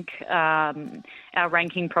 I think our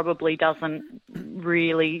ranking probably doesn't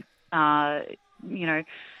really,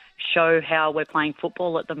 show how we're playing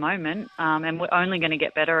football at the moment, and we're only going to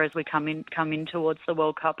get better as we come in towards the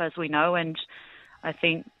World Cup, as we know. And I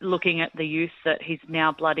think looking at the youth that he's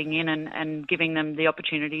now blooding in and giving them the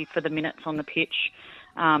opportunity for the minutes on the pitch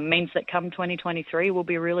means that come 2023 we'll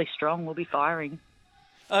be really strong, we'll be firing.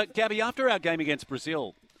 Gabby, after our game against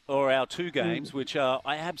Brazil, or our 2 games, which I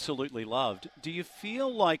absolutely loved, do you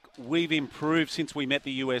feel like we've improved since we met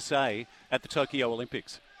the USA at the Tokyo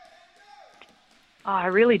Olympics? Oh, I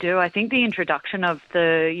really do. I think the introduction of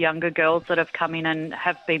the younger girls that have come in and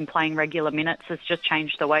have been playing regular minutes has just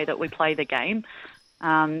changed the way that we play the game.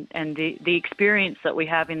 And the experience that we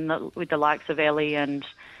have with the likes of Ellie and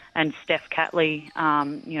Steph Catley,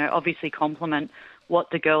 obviously complement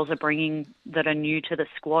what the girls are bringing that are new to the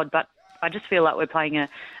squad. But I just feel like we're playing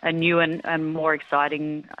a new and more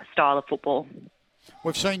exciting style of football.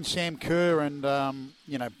 We've seen Sam Kerr and,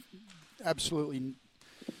 absolutely,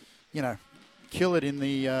 kill it in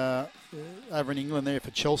the over in England there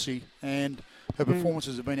for Chelsea, and her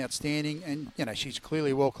performances have been outstanding, and she's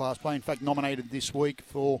clearly a world-class player. In fact, nominated this week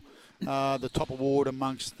for the top award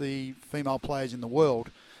amongst the female players in the world.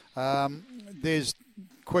 There's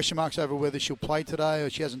question marks over whether she'll play today, or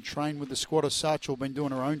she hasn't trained with the squad as such, or been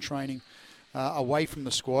doing her own training away from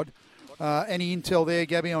the squad. Any intel there,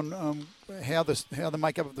 Gabby, on how the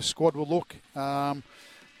makeup of the squad will look? And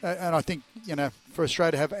I think, for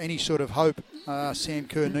Australia to have any sort of hope, Sam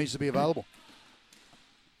Kerr needs to be available.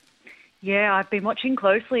 Yeah, I've been watching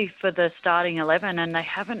closely for the starting 11, and they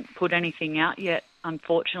haven't put anything out yet,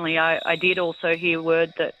 unfortunately. I did also hear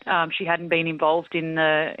word that she hadn't been involved in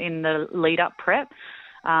the lead-up prep.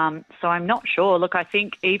 So I'm not sure. Look, I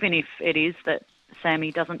think even if it is that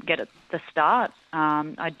Sammy doesn't get at the start,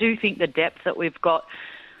 I do think the depth that we've got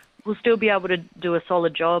will still be able to do a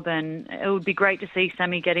solid job, and it would be great to see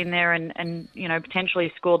Sammy get in there and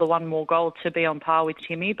potentially score the one more goal to be on par with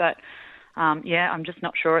Timmy. But I'm just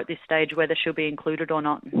not sure at this stage whether she'll be included or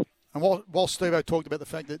not. And while Steve-O talked about the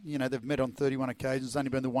fact that they've met on 31 occasions, only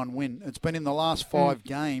been the 1 win, it's been in the last 5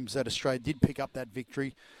 games that Australia did pick up that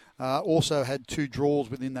victory. Also had 2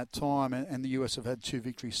 draws within that time, and the US have had 2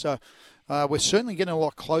 victories. So we're certainly getting a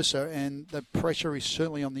lot closer, and the pressure is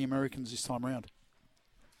certainly on the Americans this time around.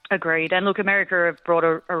 Agreed. And look, America have brought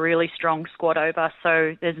a really strong squad over,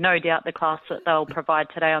 so there's no doubt the class that they'll provide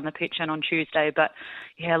today on the pitch and on Tuesday. But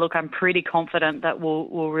yeah, look, I'm pretty confident that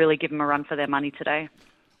we'll really give them a run for their money today.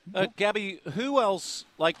 Gabby, who else?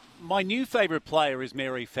 Like, my new favourite player is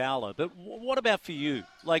Mary Fowler, but what about for you?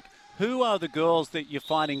 Like, who are the girls that you're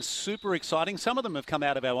finding super exciting? Some of them have come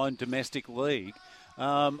out of our own domestic league.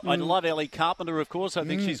 I love Ellie Carpenter, of course. I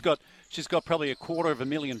think she's got probably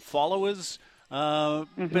 250,000 followers. But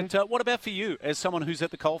what about for you, as someone who's at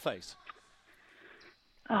the coalface?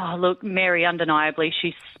 Oh, look, Mary, undeniably,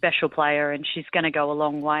 she's a special player and she's going to go a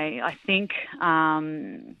long way. I think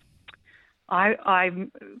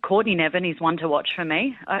Courtney Nevin is one to watch for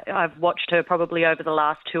me. I've watched her probably over the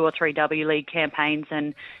last 2 or 3 W League campaigns,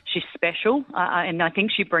 and she's special. And I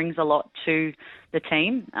think she brings a lot to the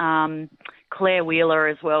team. Claire Wheeler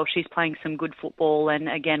as well. She's playing some good football, and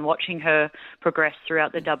again, watching her progress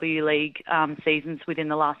throughout the W League seasons within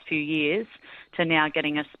the last few years to now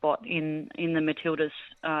getting a spot in the Matildas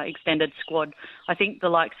extended squad. I think the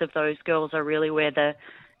likes of those girls are really where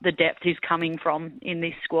the depth is coming from in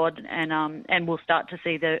this squad, and we'll start to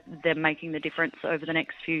see them making the difference over the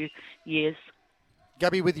next few years.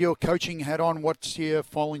 Gabby, with your coaching hat on, what's your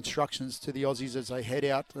final instructions to the Aussies as they head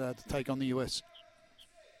out to take on the US?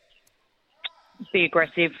 Be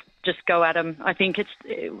aggressive, just go at them. I think it's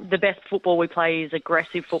the best football we play is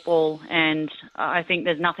aggressive football, and I think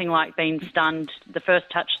there's nothing like being stunned. The first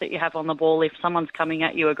touch that you have on the ball, if someone's coming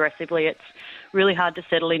at you aggressively, it's really hard to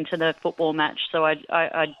settle into the football match. So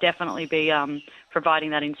I'd definitely be providing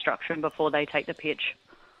that instruction before they take the pitch.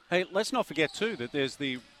 Hey, let's not forget too that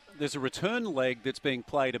there's a return leg that's being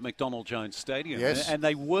played at McDonald Jones Stadium. Yes. And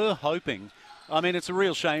they were hoping, I mean, it's a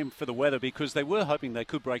real shame for the weather because they were hoping they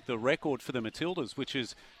could break the record for the Matildas, which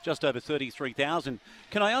is just over 33,000.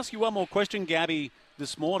 Can I ask you one more question, Gabby,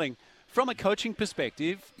 this morning? From a coaching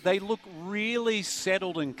perspective, they look really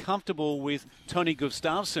settled and comfortable with Tony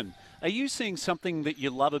Gustafsson. Are you seeing something that you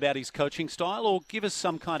love about his coaching style, or give us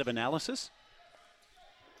some kind of analysis?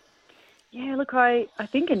 Yeah, look, I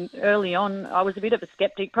think early on I was a bit of a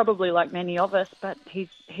sceptic, probably like many of us, but he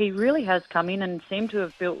really has come in and seemed to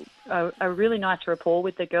have built a really nice rapport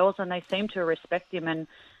with the girls, and they seem to respect him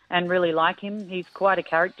and really like him. He's quite a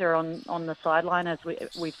character on the sideline, as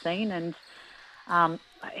we've seen, and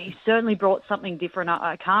he certainly brought something different.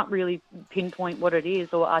 I can't really pinpoint what it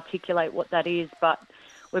is or articulate what that is, but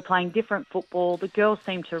we're playing different football. The girls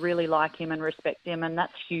seem to really like him and respect him, and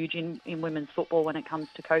that's huge in women's football when it comes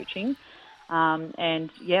to coaching.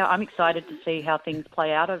 And, yeah, I'm excited to see how things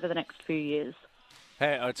play out over the next few years.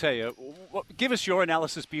 Hey, I tell you, give us your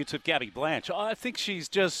analysis, Butts, of Gabby Blanche. I think she's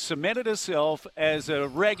just cemented herself as a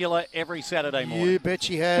regular every Saturday morning. You bet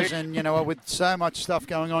she has, and, you know, with so much stuff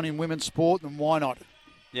going on in women's sport, then why not?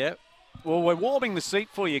 Yeah. Well, we're warming the seat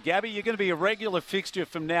for you, Gabby. You're going to be a regular fixture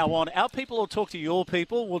from now on. Our people will talk to your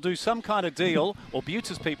people. We'll do some kind of deal, or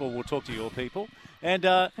Butts' people will talk to your people. And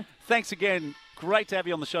thanks again. Great to have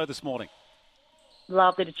you on the show this morning.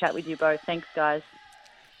 Lovely to chat with you both. Thanks, guys.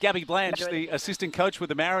 Gabby Blanche, the assistant coach with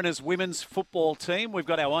the Mariners women's football team. We've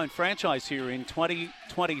got our own franchise here in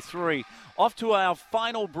 2023. Off to our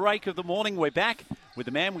final break of the morning. We're back with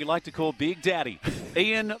the man we like to call Big Daddy,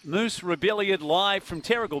 Ian Moose Rebellion, live from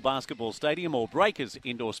Terrigal Basketball Stadium or Breakers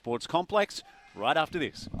Indoor Sports Complex, right after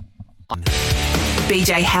this.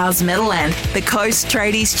 BJ Howes Meadowland, the Coast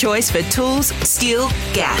Tradies' choice for tools, steel,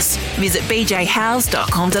 gas. Visit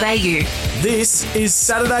bjhowes.com.au. This is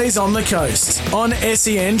Saturdays on the Coast on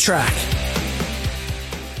SEN Track.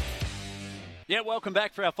 Yeah, welcome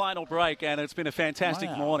back for our final break, and it's been a fantastic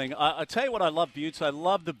morning. I tell you what I love, Butts. I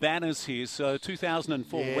love the banners here. So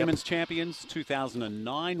 2004 Women's Champions,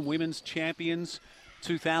 2009 Women's Champions,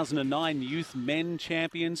 2009 Youth Men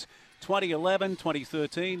Champions, 2011,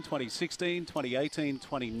 2013, 2016, 2018,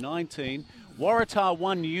 2019. Waratah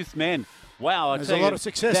won Youth Men. Wow, There's a lot of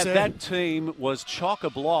success there. That team was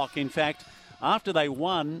chock-a-block. In fact, after they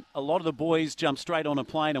won, a lot of the boys jumped straight on a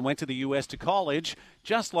plane and went to the US to college,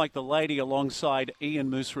 just like the lady alongside Ian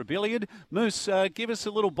Moose Rebellion. Moose, give us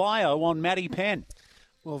a little bio on Maddie Penn.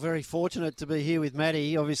 Well, very fortunate to be here with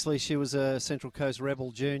Maddie. Obviously, she was a Central Coast Rebel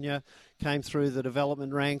junior, came through the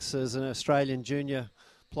development ranks as an Australian junior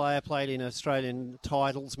player, played in Australian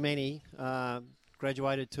titles, many,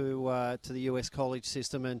 graduated to the US college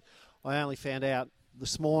system, and I only found out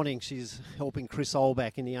this morning she's helping Chris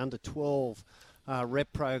Olbach in the under-12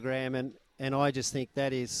 rep program, and I just think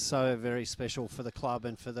that is so very special for the club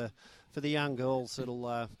and for the young girls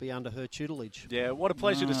that'll be under her tutelage. Yeah, what a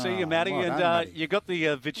pleasure to see you, Maddie. well and done, Maddie. You got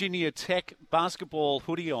the Virginia Tech basketball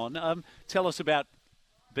hoodie on. Tell us about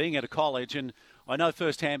being at a college, and I know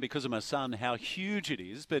firsthand because of my son how huge it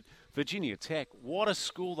is, but Virginia Tech, what a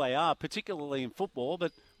school they are, particularly in football,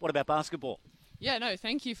 but what about basketball? Yeah, no,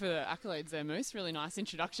 thank you for the accolades there, Moose. Really nice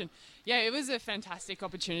introduction. Yeah, it was a fantastic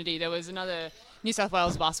opportunity. There was another New South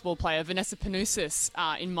Wales basketball player, Vanessa Panousis,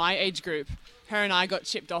 in my age group. Her and I got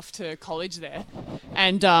shipped off to college there,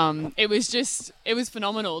 and it was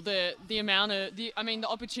phenomenal. The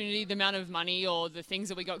opportunity, the amount of money, or the things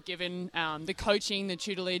that we got given, the coaching, the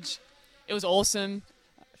tutelage, it was awesome.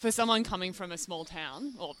 For someone coming from a small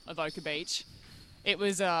town or Avoca Beach, it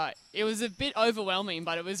was a bit overwhelming,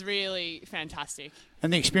 but it was really fantastic.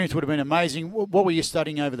 And the experience would have been amazing. What were you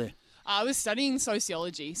studying over there? I was studying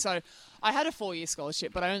sociology, so I had a 4-year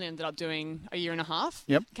scholarship, but I only ended up doing a year and a half.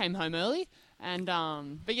 Yep. Came home early, and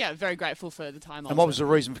but yeah, very grateful for the time. And what was the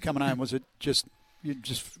reason for coming home? Was it just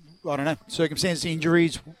I don't know, circumstances,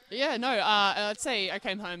 injuries? Yeah, no. I'd say I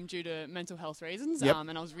came home due to mental health reasons, Yep.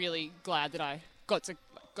 and I was really glad that I got to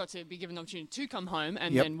be given the opportunity to come home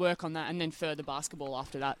and then work on that and then further basketball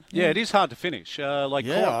after that. Yeah, it is hard to finish.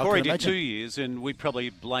 Corey did imagine. 2 years, and we'd probably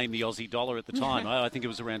blame the Aussie dollar at the time. I think it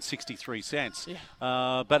was around 63 cents. Yeah.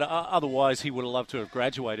 But otherwise, he would have loved to have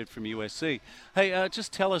graduated from USC. Hey,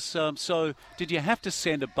 just tell us, so did you have to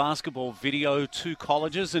send a basketball video to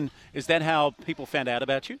colleges, and is that how people found out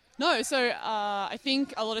about you? No, so I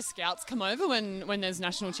think a lot of scouts come over when there's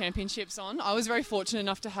national championships on. I was very fortunate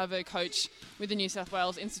enough to have a coach with the New South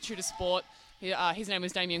Wales Institute of Sport. His name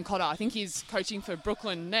was Damien Cotter. I think he's coaching for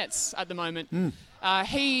Brooklyn Nets at the moment.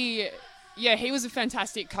 He was a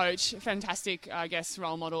fantastic coach, fantastic,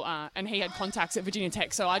 role model, and he had contacts at Virginia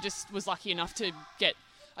Tech. So I just was lucky enough to get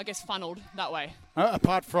I guess, funneled that way.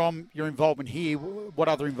 Apart from your involvement here, what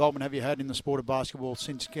other involvement have you had in the sport of basketball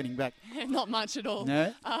since getting back? Not much at all.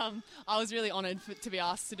 No? I was really honoured to be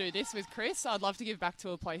asked to do this with Chris. I'd love to give back to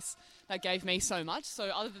a place that gave me so much. So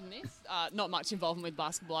other than this, not much involvement with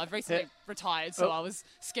basketball. I've recently retired, so I was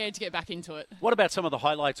scared to get back into it. What about some of the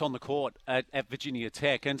highlights on the court at Virginia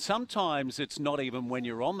Tech? And sometimes it's not even when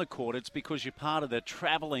you're on the court, it's because you're part of the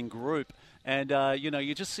travelling group and,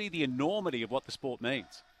 you just see the enormity of what the sport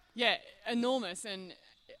means. Yeah, enormous. And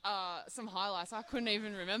some highlights I couldn't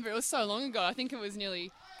even remember. It was so long ago. I think it was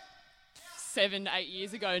nearly 7 to 8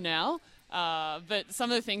 years ago now. But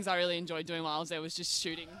some of the things I really enjoyed doing while I was there was just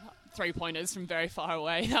shooting three-pointers from very far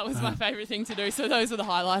away. That was my favourite thing to do. So those are the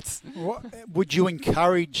highlights. Would you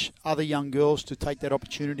encourage other young girls to take that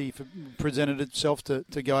opportunity if it presented itself to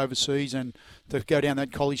go overseas and to go down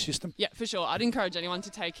that college system? Yeah, for sure. I'd encourage anyone to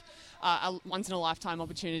take a once-in-a-lifetime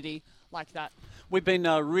opportunity like that. We've been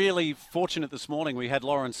really fortunate this morning. We had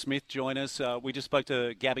Lauren Smith join us. We just spoke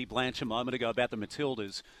to Gabby Blanche a moment ago about the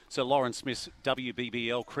Matildas. So Lauren Smith's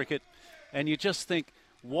WBBL cricket. And you just think,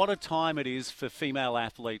 what a time it is for female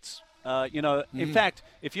athletes. In fact,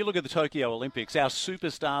 if you look at the Tokyo Olympics, our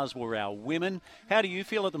superstars were our women. How do you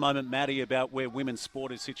feel at the moment, Maddie, about where women's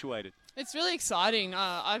sport is situated? It's really exciting.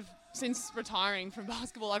 Since retiring from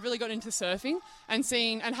basketball, I've really got into surfing and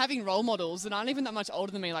having role models that aren't even that much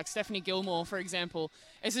older than me, like Stephanie Gilmore, for example.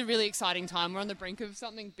 It's a really exciting time. We're on the brink of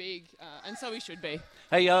something big, and so we should be.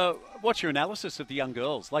 Hey, what's your analysis of the young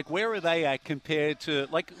girls? Like, where are they at compared to,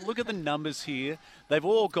 look at the numbers here. They've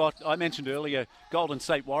all got, I mentioned earlier, Golden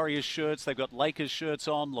State Warriors shirts. They've got Lakers shirts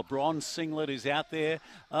on. LeBron's singlet is out there.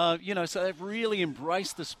 So they've really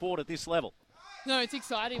embraced the sport at this level. No, it's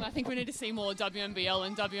exciting. I think we need to see more WNBL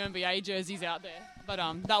and WNBA jerseys out there, but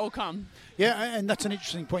that will come. Yeah, and that's an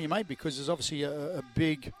interesting point you made because there's obviously a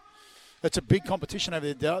big competition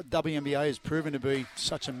over there. The WNBA has proven to be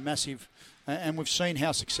such a massive, and we've seen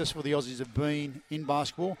how successful the Aussies have been in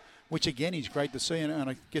basketball, which again is great to see, and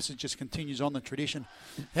I guess it just continues on the tradition.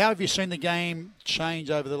 How have you seen the game change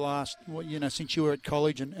over the last, since you were at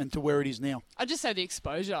college and to where it is now? I'd just say the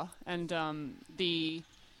exposure and the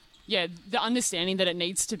understanding that it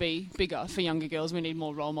needs to be bigger for younger girls. We need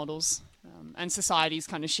more role models. And society's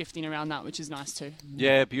kind of shifting around that, which is nice too.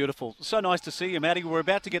 Yeah, beautiful. So nice to see you, Maddie. We're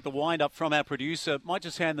about to get the wind-up from our producer. Might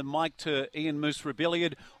just hand the mic to Ian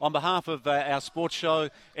Moose-Rebillard. On behalf of our sports show,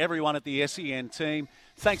 everyone at the SEN team,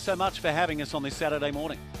 thanks so much for having us on this Saturday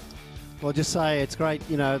morning. Well, just say it's great.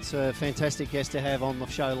 It's a fantastic guest to have on the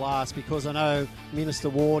show last because I know Minister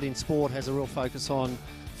Ward in sport has a real focus on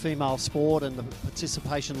female sport and the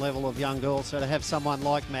participation level of young girls. So to have someone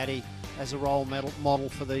like Maddie as a role model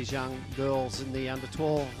for these young girls in the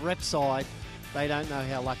under-12 rep side, they don't know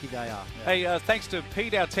how lucky they are. Hey, thanks to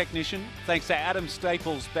Pete, our technician. Thanks to Adam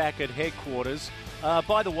Staples back at headquarters.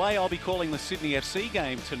 By the way, I'll be calling the Sydney FC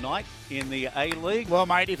game tonight in the A-League. Well,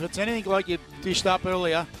 mate, if it's anything like you dished up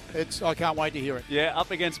earlier, I can't wait to hear it. Yeah,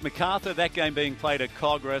 up against MacArthur, that game being played at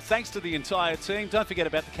Cogra. Thanks to the entire team. Don't forget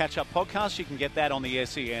about the Catch Up podcast. You can get that on the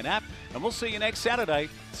SEN app. And we'll see you next Saturday.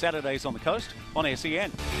 Saturdays on the Coast on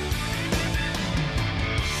SEN.